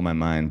didn't blow my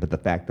mind, but the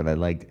fact that I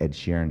liked Ed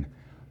Sheeran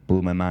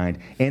blew my mind,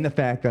 and the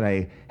fact that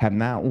I have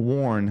not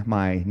worn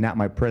my "Not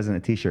My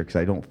President" T-shirt because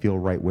I don't feel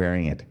right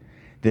wearing it.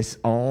 This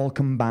all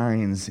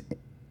combines.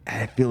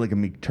 I feel like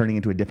I'm turning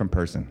into a different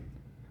person.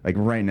 Like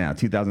right now,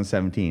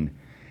 2017.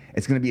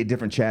 It's going to be a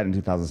different Chad in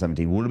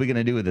 2017. What are we going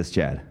to do with this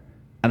Chad?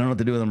 I don't know what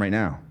to do with him right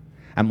now.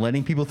 I'm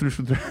letting people through.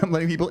 I'm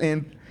letting people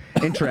in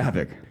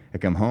traffic. I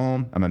come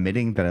home. I'm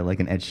admitting that I like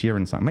an Ed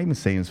Sheeran song. Am I even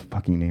saying his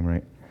fucking name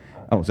right?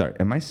 Oh, sorry.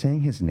 Am I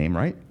saying his name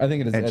right? I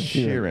think it is Ed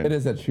Sheeran. It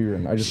is Ed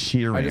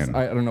Sheeran.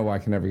 I don't know why I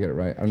can never get it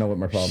right. I don't know what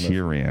my problem is.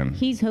 Sheeran.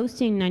 He's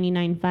hosting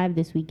 99.5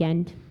 this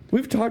weekend.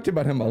 We've talked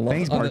about him a lot.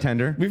 Thanks,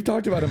 bartender. We've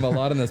talked about him a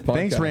lot on this podcast.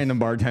 Thanks, random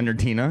bartender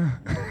Tina.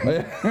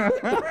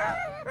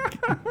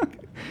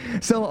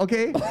 So,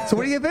 okay. So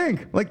what do you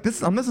think? Like,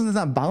 this is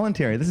not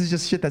voluntary. This is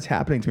just shit that's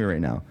happening to me right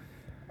now.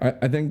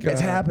 I think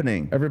it's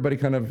happening. Everybody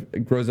kind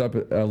of grows up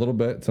a little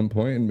bit at some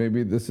point, and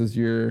maybe this is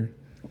your...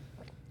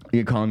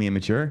 You calling me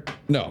immature?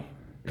 No,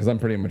 because I'm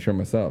pretty immature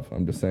myself.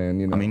 I'm just saying,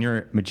 you know. I mean,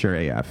 you're mature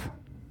AF. Do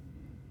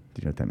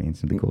you know what that means?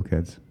 To be cool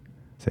kids.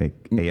 Say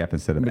AF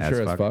instead of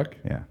mature as fuck.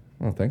 Yeah.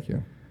 Oh, thank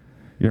you.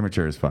 You're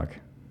mature as fuck.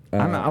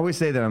 I always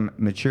say that I'm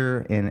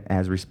mature and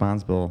as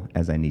responsible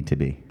as I need to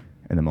be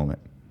in the moment.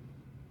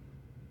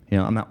 You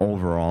know, I'm not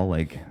overall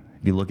like...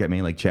 If you look at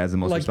me like Chad's the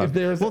most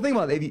responsible. Well, think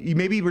about it. If you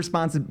maybe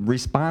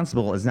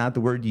responsible is not the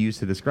word you use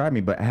to describe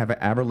me, but have I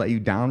ever let you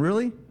down,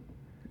 really?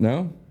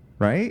 No.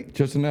 Right?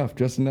 Just enough.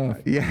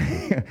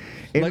 Yeah.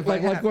 like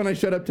when I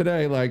showed up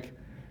today, like...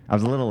 I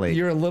was a little late.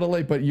 You're a little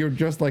late, but you're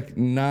just like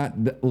not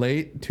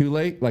late, too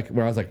late. Like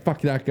where I was like,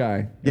 fuck that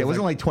guy. Yeah, it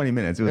wasn't like 20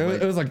 minutes.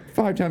 It was like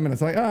 5-10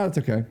 minutes. Like, it's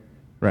okay.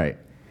 Right.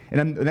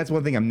 And that's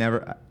one thing I'm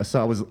never... So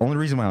I was the only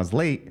reason why I was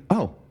late.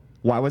 Oh,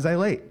 why was I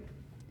late?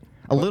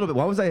 A little bit.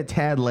 Why was I a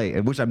tad late?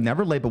 Which I'm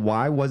never late, but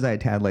why was I a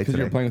tad late today? Because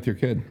you were playing with your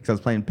kid. Because I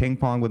was playing ping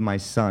pong with my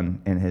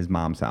son in his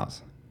mom's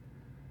house.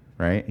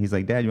 Right? He's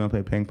like, Dad, you want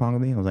to play ping pong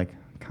with me? I was like,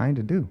 kind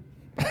of do.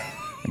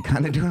 I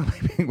kind of do want to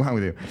play ping pong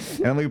with you.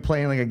 And I'm like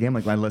playing like a game.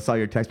 Like I saw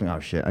your text. Oh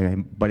shit,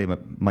 buddy,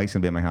 Mike's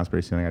gonna be at my house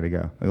pretty soon. I gotta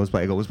go. Let's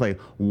play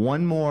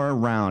one more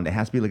round. It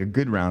has to be like a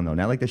good round though,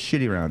 not like the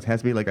shitty rounds. It has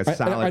to be like a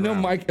solid. I know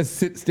round. Mike is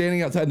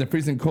standing outside in the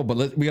freezing cold,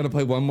 but we gotta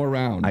play one more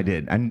round. I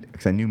did,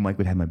 because I knew Mike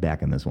would have my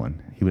back on this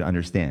one. He would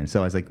understand.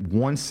 So I was like,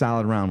 one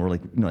solid round. We're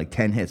like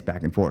 10 hits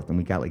back and forth, and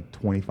we got like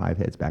 25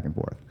 hits back and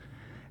forth.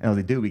 And I was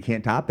like, dude, we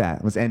can't top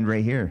that. Let's end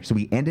right here. So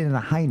we ended on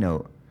a high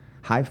note.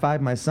 High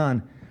five my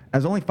son. I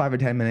was only 5 or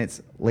 10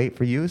 minutes late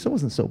for you, so it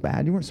wasn't so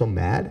bad. You weren't so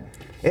mad.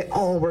 It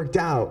all worked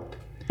out.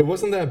 It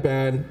wasn't that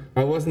bad.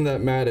 I wasn't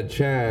that mad at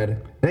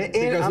Chad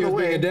because he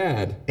was being a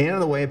dad. And on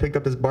the way, I picked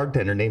up this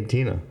bartender named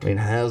Tina. I mean,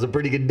 that was a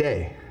pretty good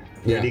day.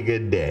 Pretty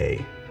good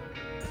day.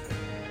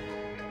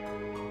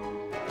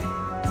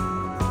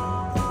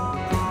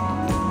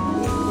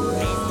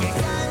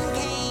 Mr. Sun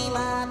came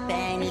up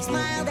and he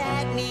smiled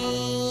at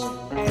me.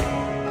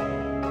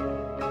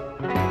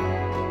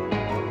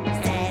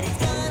 Said it's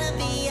gonna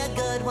be a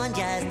good one,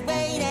 just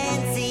wait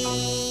and see.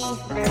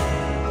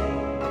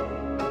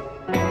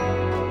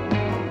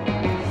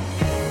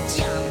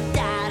 Jumped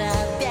out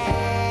of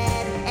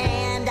bed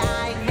and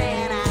I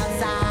ran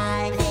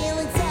outside,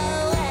 feeling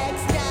so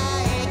extra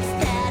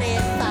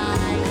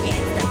ecstatified.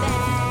 It's the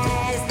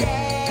best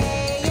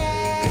day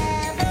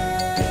ever.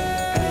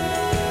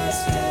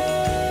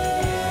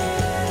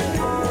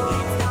 It's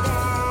the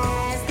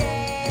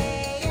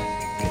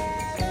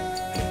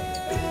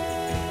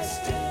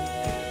best day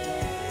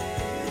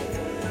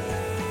ever.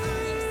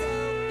 I'm so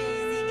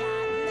busy,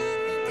 got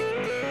nothing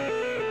to do.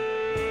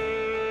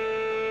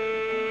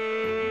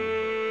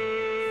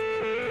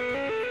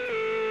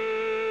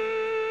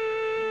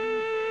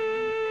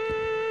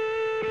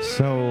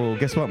 So,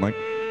 guess what, Mike?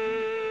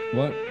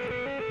 What?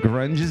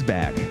 Grunge is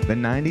back. The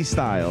 90s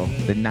style,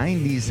 the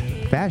 90s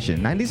fashion.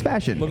 90s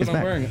fashion. Look is what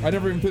I'm back. wearing. I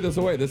never even put this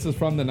away. This is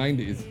from the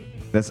 90s.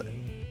 That's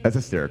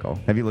hysterical.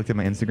 Have you looked at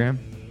my Instagram?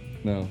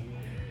 No.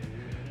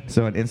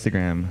 So on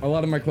Instagram, A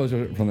lot of my clothes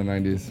are from the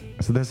 90s.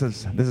 so this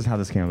is how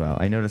this came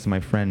about. I noticed my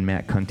friend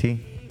Matt Cunty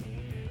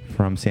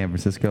from San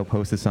Francisco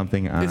posted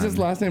something on. Is his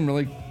last name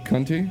really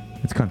Cunty?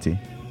 It's Cunty.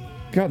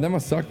 God, that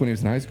must suck when he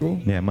was in high school.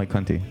 Yeah, Mike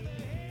Cunty.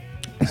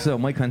 So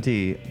Mike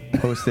Cunty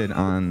posted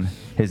on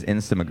his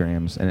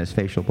Instagrams and his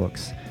facial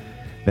books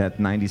that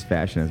 90s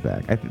fashion is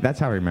back. That's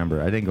how I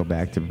remember. I didn't go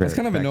back to. That's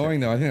kind of fact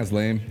annoying, check. though. I think that's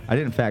lame. I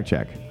didn't fact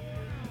check.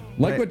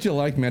 Like But- what you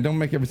like, man. Don't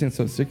make everything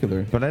so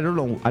secular. But I don't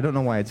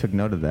know why I took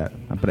note of that.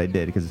 But I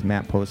did because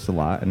Matt posts a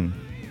lot, and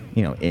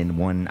in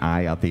one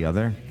eye out the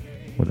other,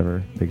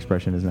 whatever the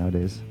expression is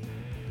nowadays.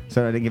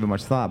 So I didn't give it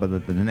much thought.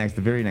 But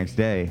the very next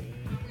day,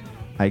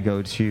 I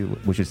go to,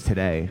 which is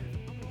today,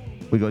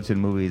 we go to the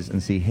movies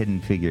and see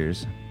Hidden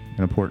Figures,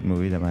 an important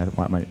movie that I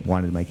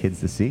wanted my kids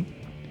to see.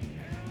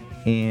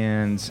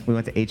 And we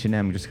went to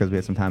H&M just because we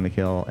had some time to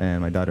kill,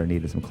 and my daughter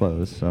needed some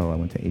clothes, so I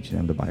went to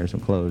H&M to buy her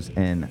some clothes.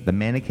 And the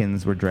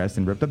mannequins were dressed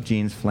in ripped-up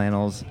jeans,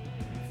 flannels.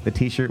 The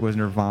T-shirt was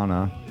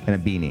Nirvana and a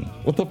beanie.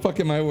 What the fuck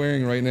am I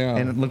wearing right now?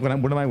 And look, what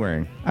am I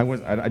wearing?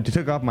 I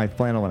took off my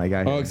flannel when I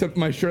got here. Oh, except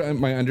my shirt,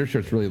 my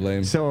undershirt's really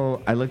lame.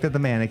 So I looked at the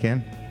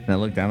mannequin, and I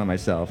looked down at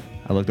myself.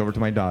 I looked over to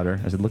my daughter.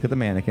 I said, "Look at the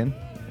mannequin."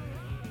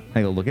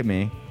 I go, "Look at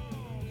me."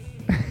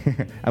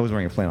 I was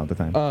wearing a flannel at the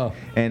time. Oh.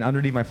 And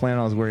underneath my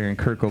flannel, I was wearing a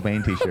Kurt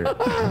Cobain T-shirt.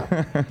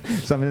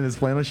 So I'm in this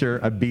flannel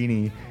shirt, a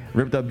beanie,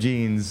 ripped up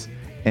jeans,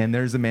 and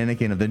there's the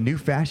mannequin of the new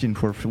fashion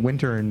for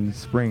winter and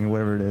spring,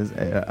 whatever it is,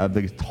 a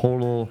big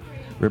total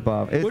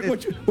rip-off.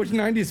 Which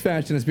 90s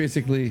fashion is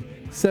basically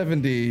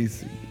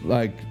 70s,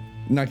 like,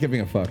 not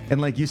giving a fuck. And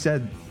like you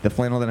said, the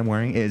flannel that I'm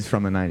wearing is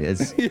from the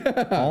 90s.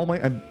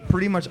 Yeah.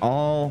 Pretty much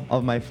all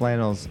of my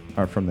flannels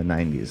are from the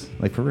 90s.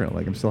 Like for real.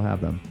 Like I still have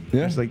them.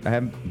 Yeah. Just like I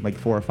have like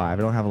 4 or 5.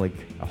 I don't have like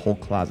a whole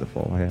closet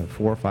full. I have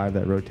 4 or 5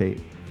 that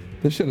rotate.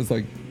 This shit is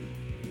like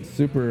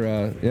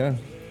super, yeah.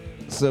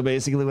 So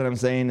basically what I'm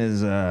saying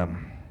is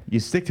you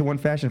stick to one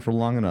fashion for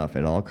long enough,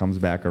 it all comes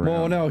back around.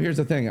 Well, no, here's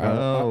the thing.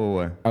 I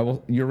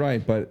will. You're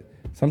right, but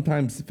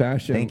sometimes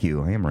fashion. Thank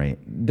you. I am right.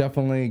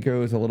 Definitely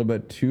goes a little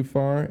bit too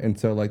far, and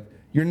so like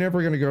you're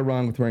never gonna go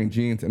wrong with wearing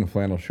jeans and a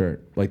flannel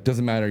shirt. Like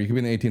doesn't matter. You could be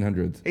in the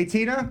 1800s. Hey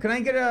Tina, can I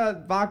get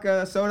a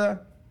vodka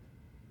soda?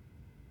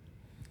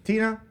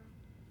 Tina,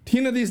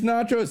 these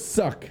nachos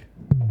suck.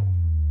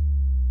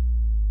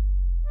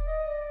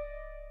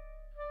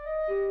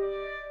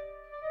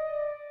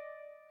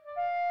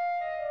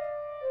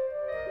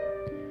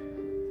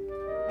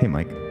 Hey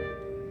Mike.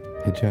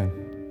 Hey Chad.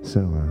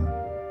 So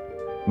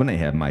when I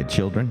have my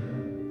children,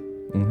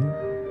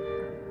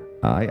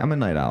 I'm a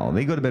night owl.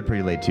 They go to bed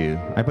pretty late too.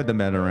 I put them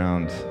to bed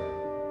around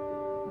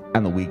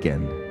on the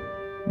weekend,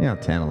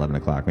 10, 11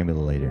 o'clock, maybe a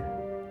little later.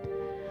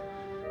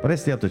 But I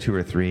stay up to 2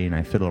 or 3 and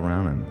I fiddle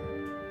around and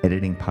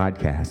editing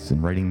podcasts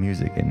and writing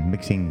music and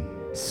mixing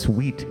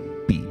sweet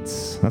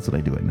beats. That's what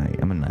I do at night.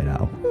 I'm a night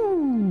owl.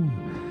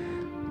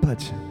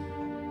 But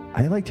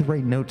I like to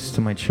write notes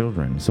to my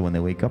children so when they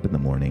wake up in the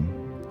morning,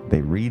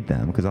 they read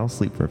them because I'll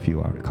sleep for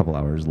a couple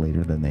hours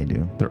later than they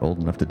do. They're old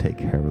enough to take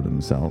care of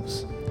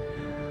themselves.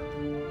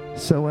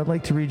 So I'd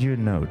like to read you a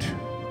note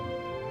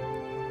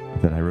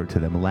that I wrote to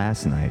them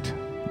last night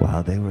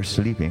while they were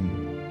sleeping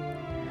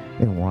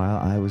and while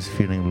I was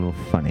feeling a little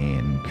funny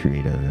and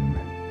creative and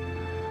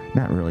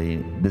not really.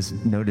 This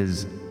note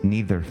is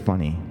neither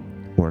funny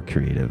or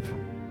creative,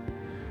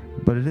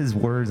 but it is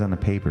words on a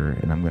paper,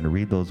 and I'm going to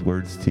read those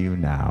words to you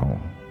now.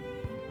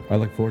 I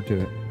look forward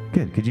to it.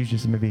 Good. Could you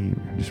just maybe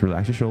just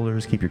relax your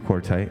shoulders, keep your core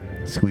tight,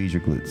 squeeze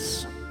your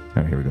glutes.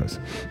 All right, here it goes.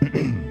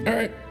 All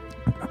right.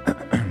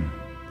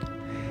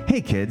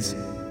 Hey kids,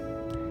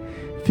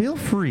 feel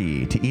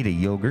free to eat a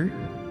yogurt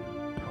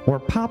or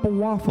pop a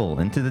waffle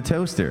into the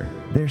toaster.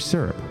 There's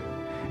syrup.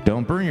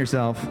 Don't burn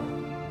yourself.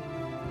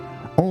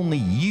 Only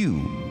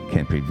you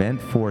can prevent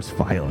forest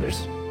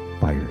fires.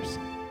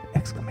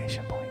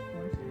 Exclamation point.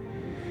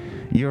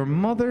 Your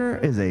mother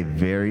is a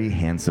very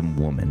handsome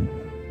woman.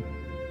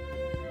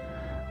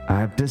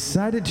 I've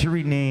decided to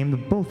rename the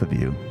both of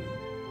you.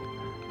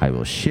 I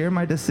will share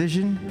my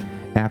decision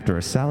after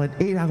a solid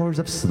 8 hours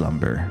of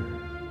slumber.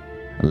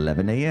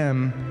 11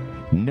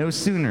 a.m., no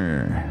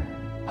sooner.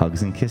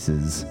 Hugs and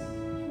kisses.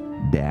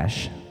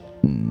 Dash,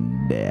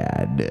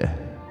 Dad.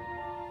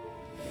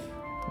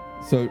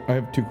 So I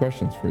have 2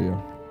 questions for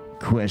you.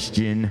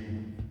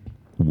 Question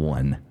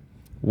 1.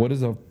 What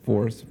is a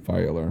forest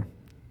filer?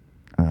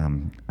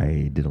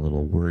 I did a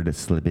little word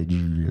slippage.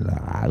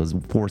 It was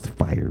forest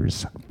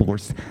fires.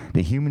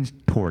 The Human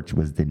Torch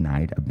was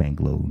denied a bank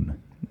loan.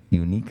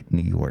 Unique,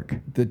 New York.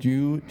 Did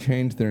you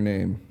change their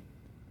name?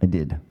 I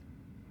did.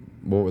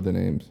 What were the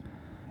names?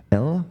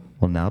 Ella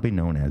will now be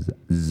known as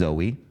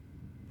Zoe.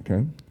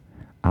 Okay.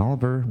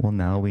 Oliver will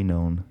now be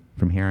known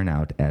from here on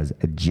out as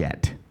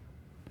Jet.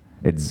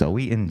 It's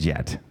Zoe and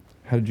Jet.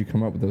 How did you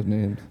come up with those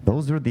names?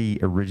 Those were the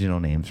original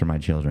names for my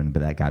children,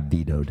 but that got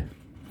vetoed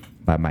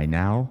by my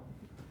now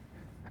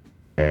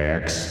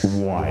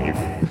ex-wife.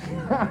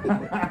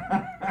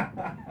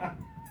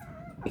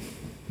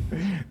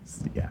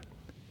 Yeah.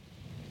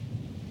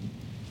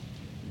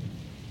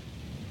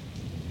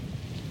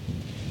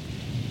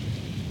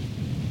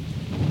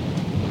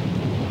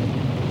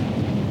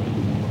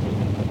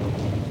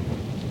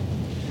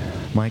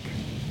 Mike,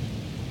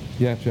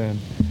 Yeah, Chad.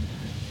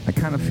 I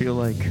kind of feel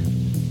like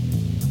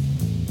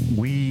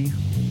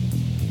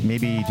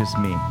maybe just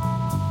me.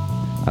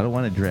 I don't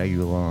want to drag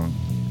you along,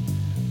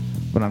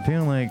 but I'm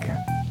feeling like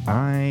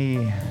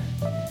I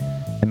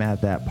am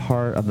at that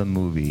part of the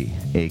movie,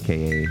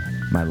 aka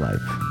my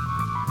life.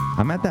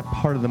 I'm at that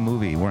part of the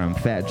movie where I'm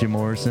fat Jim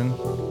Morrison,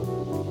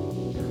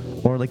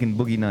 or like in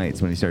Boogie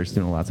Nights when he starts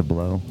doing lots of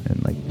blow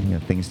and like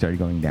things started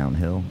going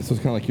downhill. So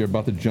it's kind of like you're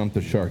about to jump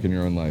the shark in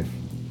your own life.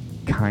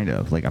 Kind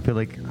of like I feel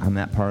like I'm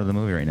that part of the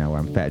movie right now where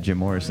I'm fat Jim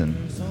Morrison.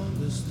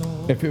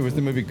 If it was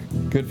the movie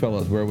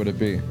Goodfellas, where would it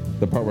be?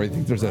 The part where he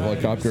thinks there's a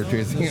helicopter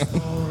chasing him?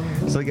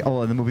 It's like in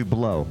the movie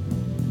Blow.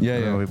 Yeah,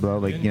 The yeah. movie Blow,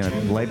 like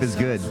life is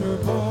good,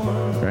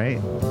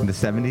 right? In the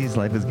 70s,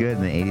 life is good.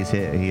 In the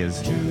 80s, he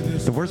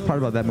is. The worst part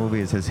about that movie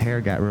is his hair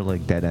got real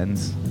like dead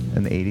ends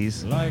in the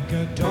 80s.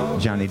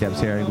 Johnny Depp's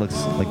hair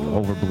looks like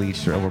over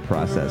bleached or over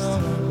processed.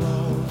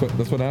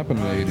 That's what happened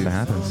in the 80s. That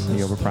happens.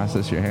 You over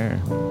process your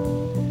hair.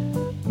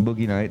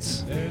 Boogie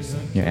Nights.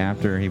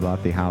 After he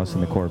bought the house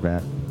and the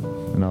Corvette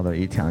and all the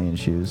Italian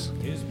shoes.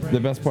 The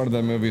best part of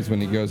that movie is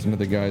when he goes into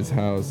the guy's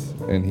house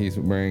and he's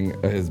wearing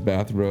his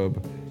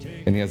bathrobe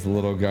and he has a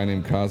little guy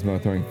named Cosmo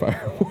throwing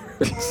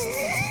fireworks.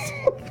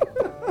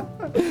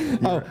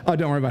 Oh,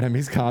 don't worry about him.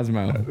 He's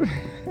Cosmo.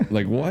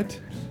 Like, what?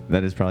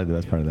 That is probably the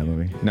best part of that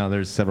movie. No,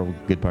 there's several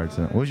good parts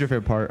in it. What was your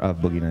favorite part of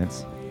Boogie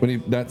Nights?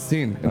 When that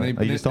scene. And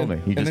you just told me.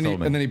 You just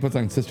told me. And then he puts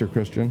on Sister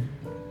Christian.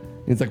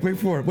 He's like, wait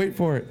for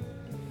it.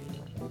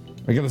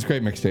 I got this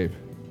great mixtape.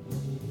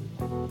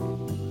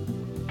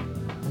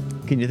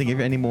 Can you think of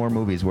any more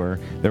movies where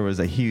there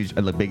was a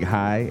big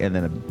high and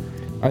then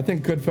I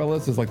think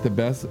Goodfellas is like the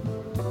best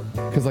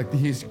because like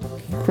he's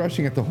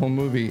crushing it the whole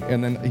movie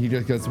and then he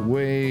just gets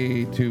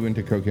way too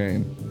into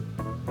cocaine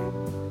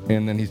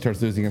and then he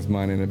starts losing his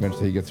mind and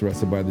eventually he gets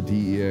arrested by the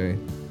DEA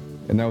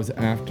and that was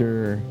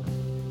after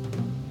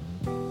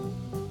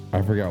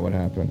I forgot what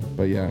happened,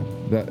 but yeah,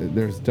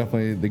 there's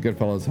definitely the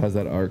Goodfellas has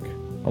that arc.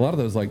 A lot of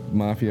those like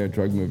mafia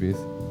drug movies.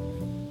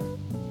 Girl,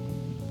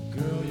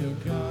 you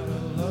gotta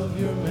love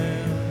your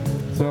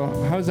man. So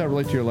how does that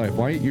relate to your life?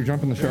 Why you're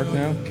jumping the shark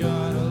now?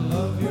 Gotta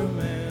love your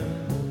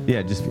man.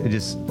 yeah,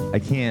 I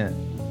can't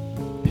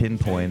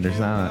pinpoint. There's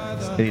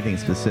not anything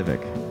specific.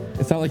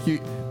 It's not like you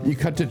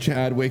cut to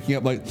Chad waking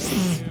up like,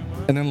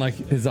 and then like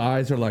his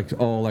eyes are like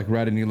all like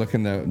red, and you look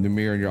in the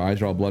mirror and your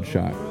eyes are all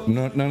bloodshot.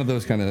 None of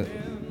those kind of,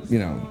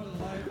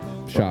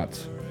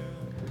 shots.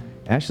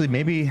 Actually,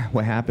 maybe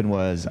what happened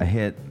was I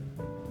hit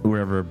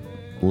wherever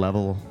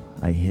level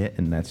I hit,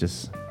 and that's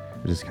just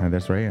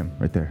that's where I am,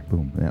 right there.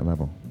 Boom, that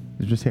level.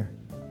 It's just here.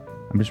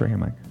 I'm just right here,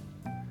 Mike.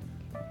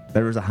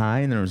 There was a high,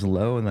 and there was a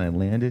low, and then I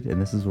landed,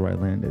 and this is where I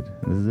landed.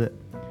 And this is it.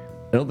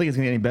 I don't think it's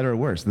gonna get any better or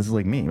worse. This is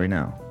like me right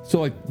now.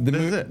 So like This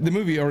is it. the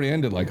movie already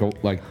ended like.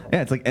 Yeah,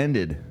 it's like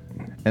ended,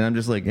 and I'm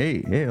just like,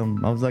 hey,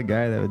 I was that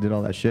guy that did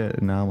all that shit,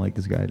 and now I'm like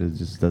this guy that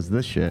just does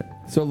this shit.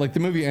 So like the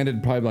movie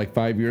ended probably like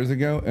 5 years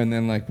ago, and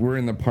then like we're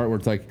in the part where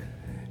it's like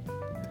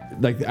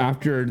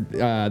after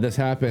this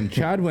happened,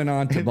 Chad went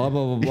on to blah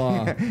blah blah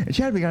blah. Yeah.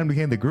 Chad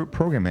became the group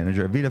program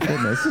manager at Vita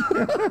Fitness,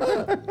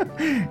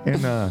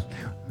 and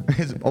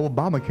his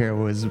Obamacare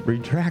was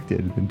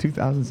retracted in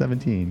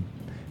 2017.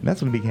 And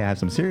that's when he had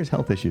some serious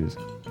health issues.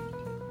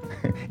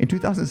 In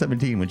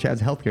 2017, when Chad's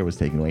healthcare was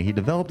taken away, he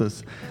developed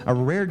a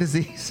rare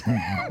disease.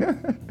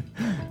 Thank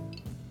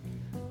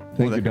that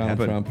you, could Donald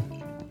happen. Trump.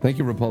 Thank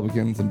you,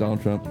 Republicans and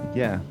Donald Trump.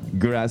 Yeah,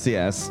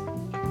 gracias.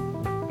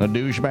 The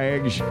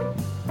douchebags.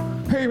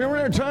 Hey,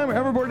 remember that time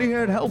everybody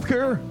had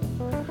healthcare?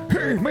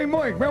 Hey,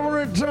 Mike,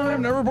 remember that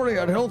time everybody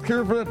had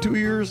healthcare for that 2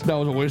 years? That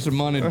was a waste of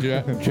money,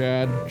 Chad.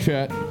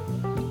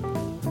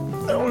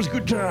 That was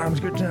good times,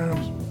 good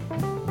times.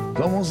 It's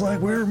almost like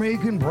we're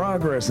making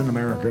progress in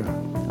America.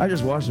 I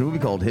just watched a movie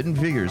called Hidden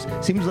Figures.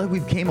 Seems like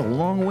we've came a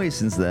long way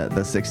since the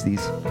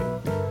 60s.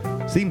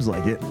 Seems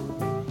like it.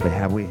 But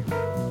have we?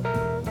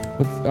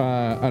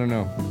 I don't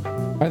know.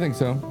 I think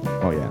so.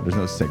 Oh yeah, there's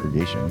no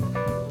segregation.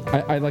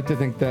 I like to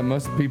think that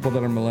most people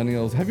that are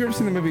millennials. Have you ever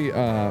seen the movie?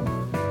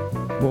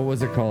 What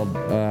was it called?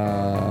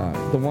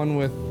 The one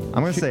with.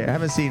 I'm gonna say I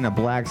haven't seen a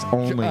blacks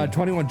only.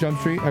 21 Jump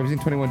Street. Have you seen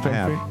 21 Jump I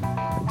have. Street?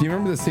 Do you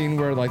remember the scene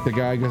where like the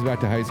guy goes back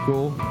to high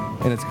school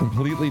and it's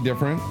completely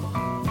different?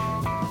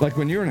 Like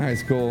when you're in high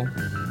school,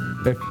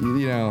 if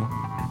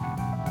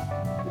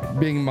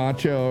being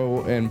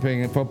macho and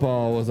playing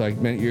football was like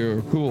meant you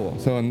were cool.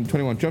 So in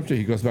 21 Jump Street,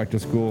 he goes back to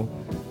school,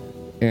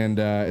 and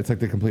it's like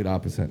the complete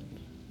opposite.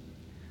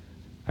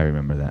 I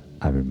remember that.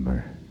 I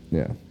remember.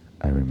 Yeah.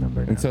 I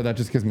remember. And so that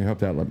just gives me hope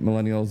that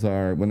millennials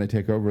are, when they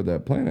take over the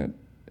planet,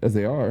 as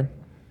they are,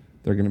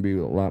 they're going to be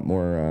a lot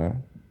more,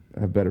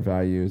 have better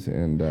values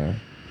and,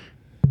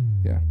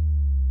 yeah.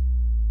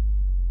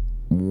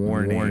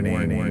 Warning.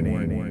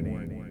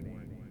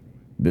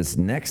 This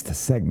next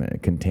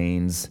segment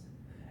contains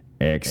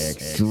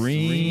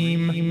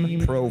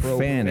extreme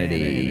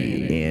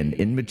profanity and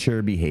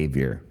immature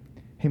behavior.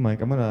 Hey,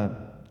 Mike, I got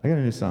a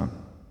new song.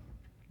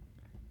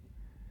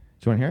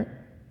 Do you want to hear it?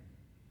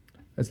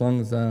 As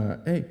long as,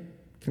 hey,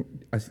 Can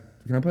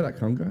I play that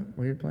conga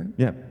while you're playing?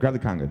 Yeah, grab the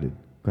conga, dude.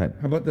 Go ahead.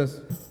 How about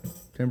this?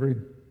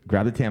 Tambourine.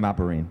 Grab the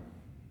tambourine.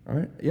 All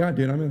right. Yeah,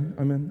 dude, I'm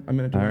in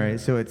a All right,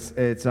 so it's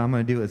I'm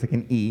gonna do it's like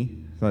an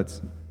E. So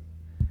it's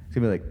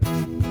gonna be like,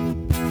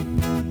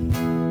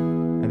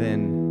 and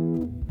then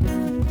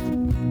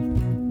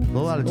a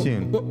little out of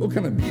tune. What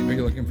kind of beat are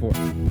you looking for?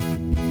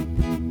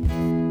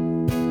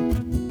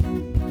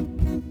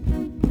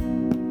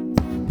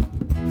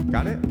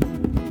 Got it?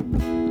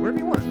 Whatever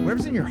you want.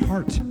 Whatever's in your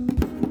heart.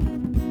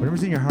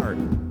 Whatever's in your heart.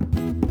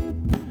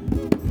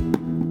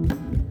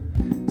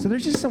 So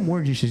there's just some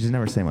words you should just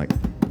never say. Like,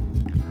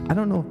 I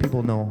don't know if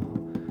people know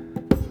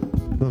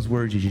those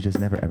words you should just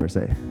never ever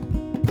say.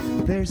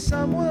 There's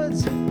some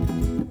words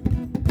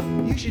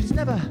you should just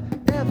never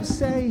ever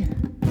say.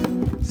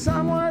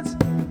 Some words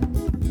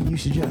you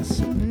should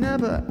just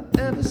never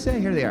ever say.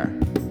 Here they are.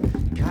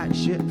 Cock,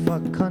 shit,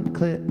 fuck, cunt,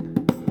 clit.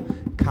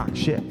 Cock,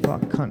 shit,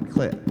 fuck, cunt,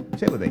 clit.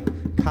 Say it with me.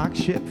 Cock,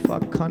 shit,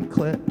 fuck, cunt,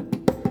 clit.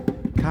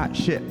 Cock,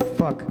 shit,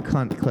 fuck,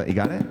 cunt, clit. You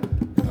got it?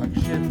 Cock,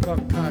 shit,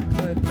 fuck, cock,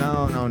 clit.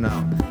 No.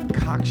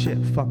 Cock, shit,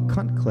 fuck,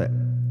 cunt, clit.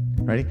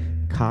 Ready?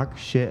 Cock,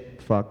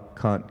 shit, fuck,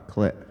 cunt,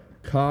 clit.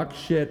 Cock,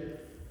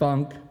 shit,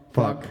 funk,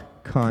 Fuck,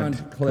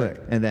 cunt, clit.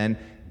 And then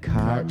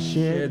cock,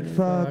 shit,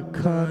 fuck,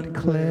 cunt,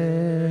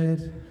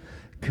 clit.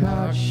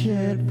 Cock,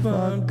 shit,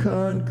 fuck,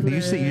 cunt, clit.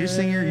 You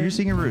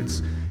sing your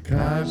roots.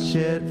 Cock,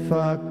 shit,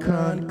 fuck,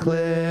 cunt,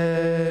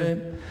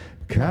 clit.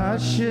 Cock,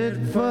 shit,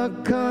 fuck,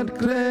 cunt,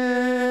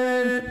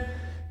 clit.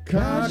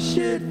 Cock,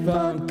 shit,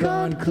 fuck,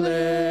 cunt,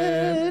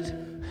 clit.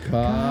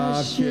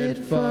 Cock, shit,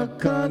 fuck,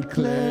 cunt,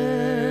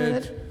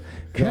 clit.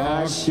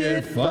 Cock,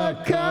 shit,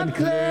 fuck, cunt,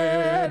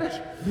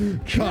 clit.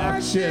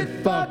 Cock, shit,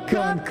 fuck,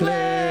 cunt,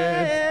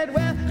 clit.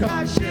 Well,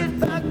 cock, shit,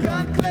 fuck,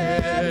 cunt,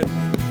 clit.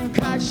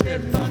 Cock,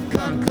 shit, fuck,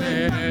 cunt,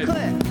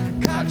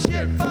 clit. Cock,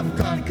 shit, fuck,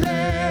 cunt,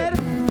 clit.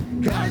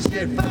 Cock,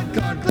 shit, fuck,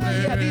 cunt,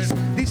 clit. Yeah,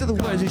 these are the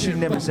words you should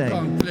never say.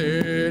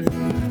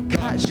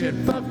 Cock, shit,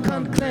 fuck,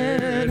 cunt,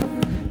 clit.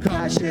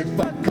 Cock, shit,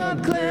 fuck,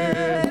 cunt,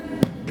 clit.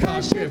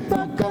 Cock, shit,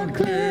 fuck, cunt,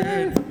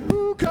 clit.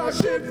 Ooh, cock,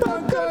 shit,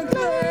 fuck, cunt,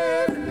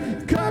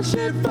 clit. Cock,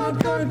 shit, fuck,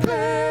 cunt,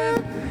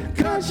 clit.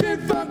 Cock, shit,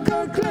 fuck,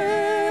 cunt,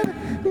 clit.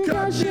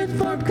 Cock, shit,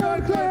 fuck,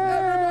 cunt, clit.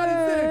 Everybody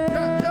sing.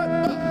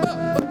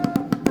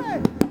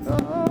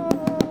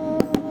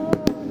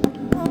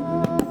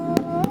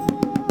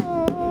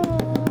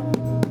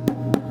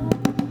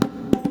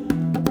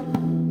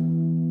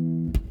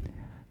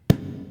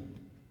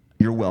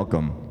 You're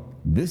welcome.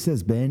 This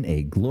has been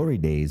a Glory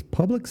Days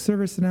public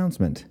service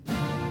announcement.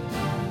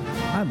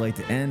 I'd like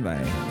to end by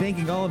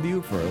thanking all of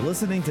you for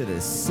listening to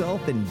this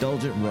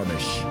self-indulgent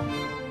rubbish.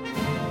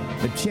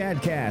 The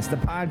Chadcast, the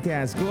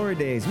podcast, Glory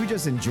Days, we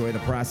just enjoy the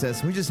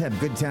process. We just have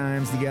good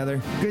times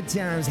together. Good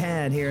times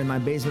had here in my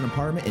basement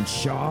apartment in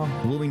Shaw,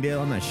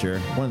 Bloomingdale, I'm not sure.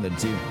 One of the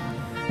two.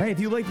 Hey, if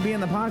you'd like to be on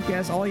the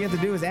podcast, all you have to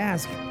do is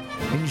ask.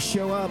 And you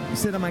show up,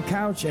 sit on my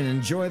couch, and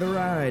enjoy the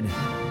ride.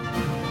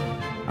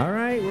 All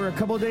right, we're a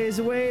couple days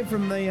away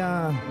from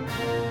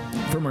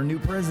from our new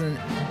president.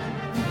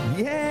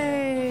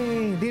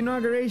 Yay! The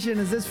inauguration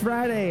is this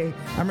Friday.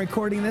 I'm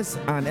recording this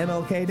on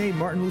MLK Day,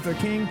 Martin Luther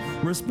King.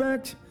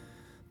 Respect.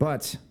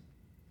 But,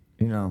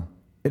 you know,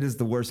 it is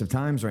the worst of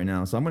times right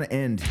now. So I'm going to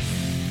end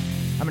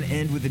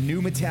with the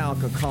new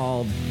Metallica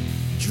called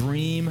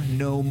Dream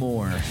No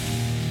More.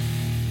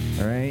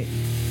 All right?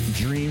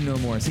 Dream No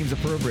More. Seems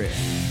appropriate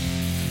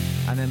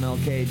on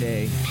MLK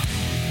Day.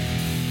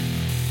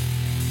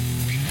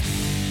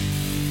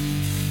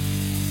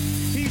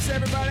 Peace,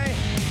 everybody.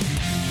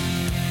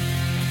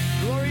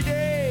 Glory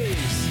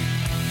Days.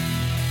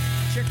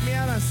 Check me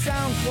out on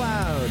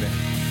SoundCloud,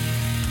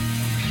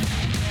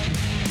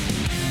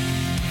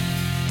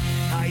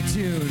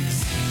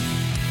 iTunes,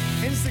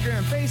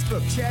 Instagram,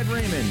 Facebook, Chad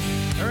Raymond.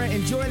 All right,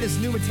 enjoy this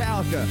new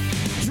Metallica.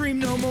 Dream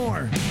No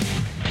More.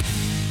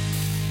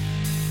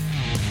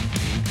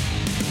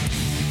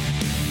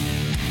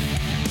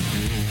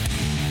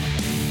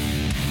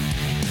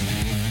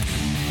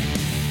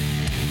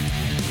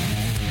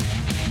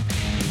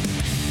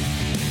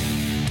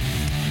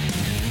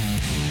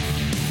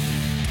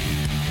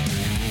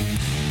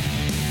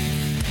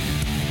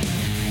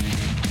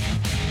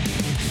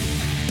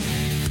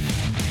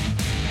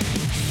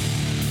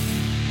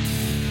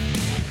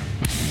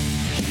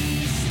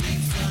 He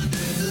sleeps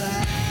under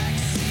black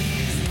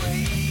seas,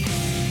 waiting.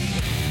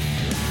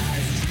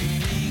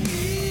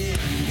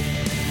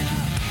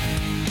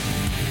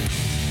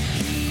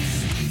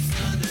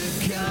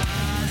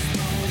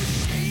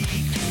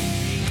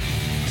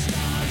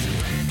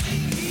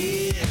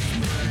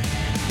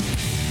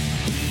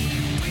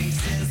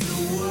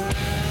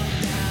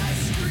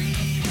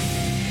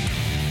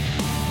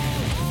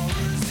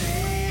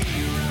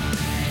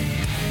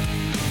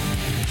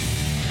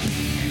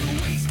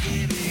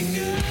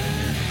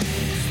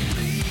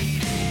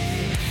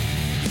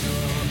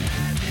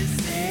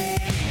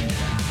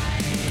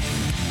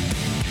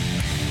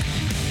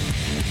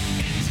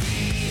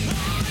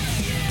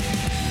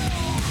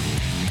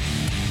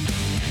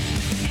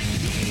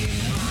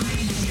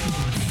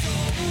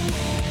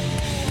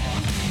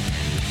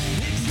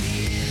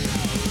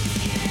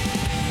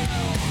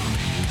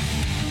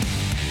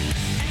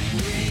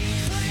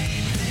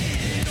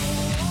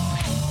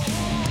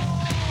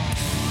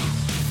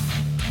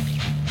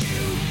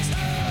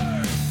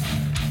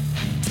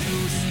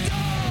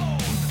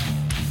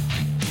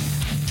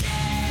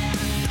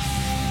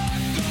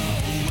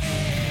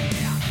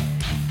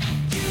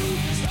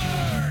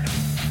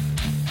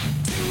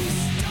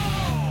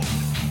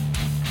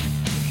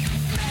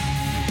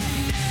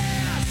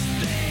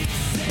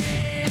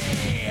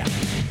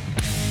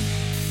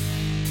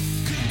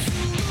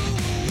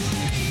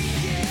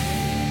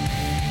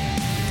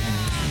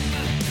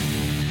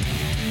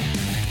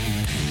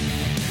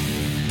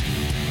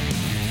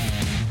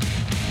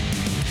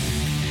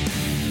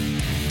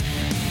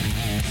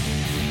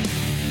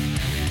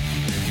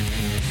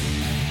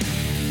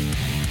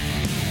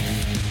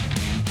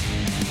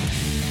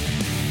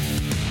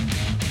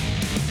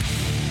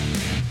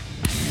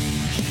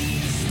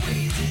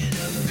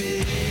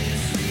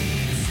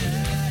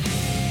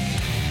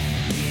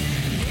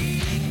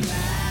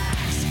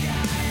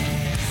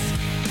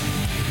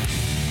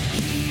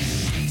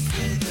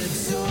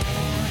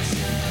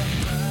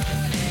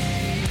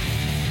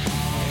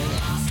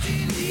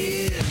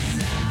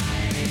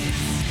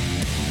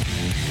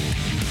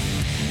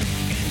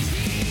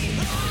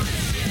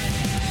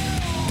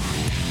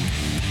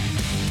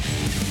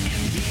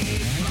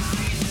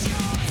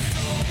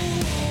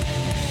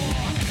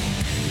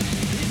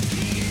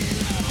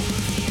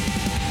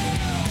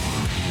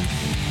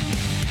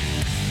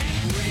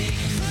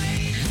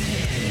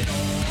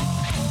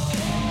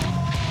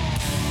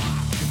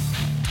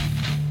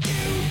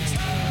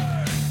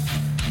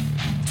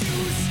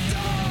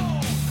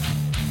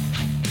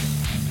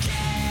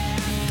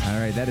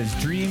 is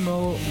Dream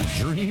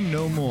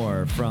No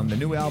More from the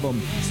new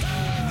album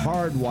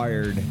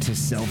Hardwired to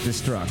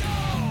Self-Destruct.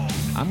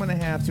 I'm going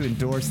to have to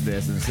endorse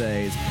this and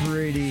say it's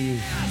pretty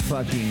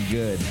fucking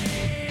good.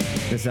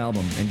 This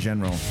album in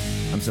general.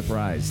 I'm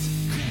surprised.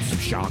 I'm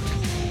shocked.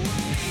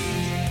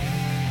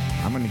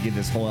 I'm going to give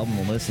this whole album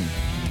a listen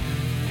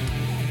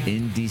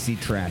in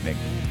DC traffic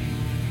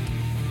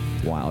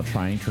while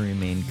trying to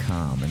remain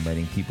calm and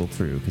letting people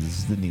through, because this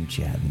is the new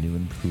Chad, the new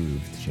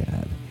improved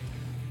Chad.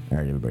 All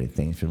right, everybody,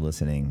 thanks for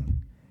listening,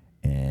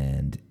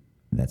 and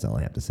that's all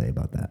I have to say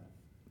about that.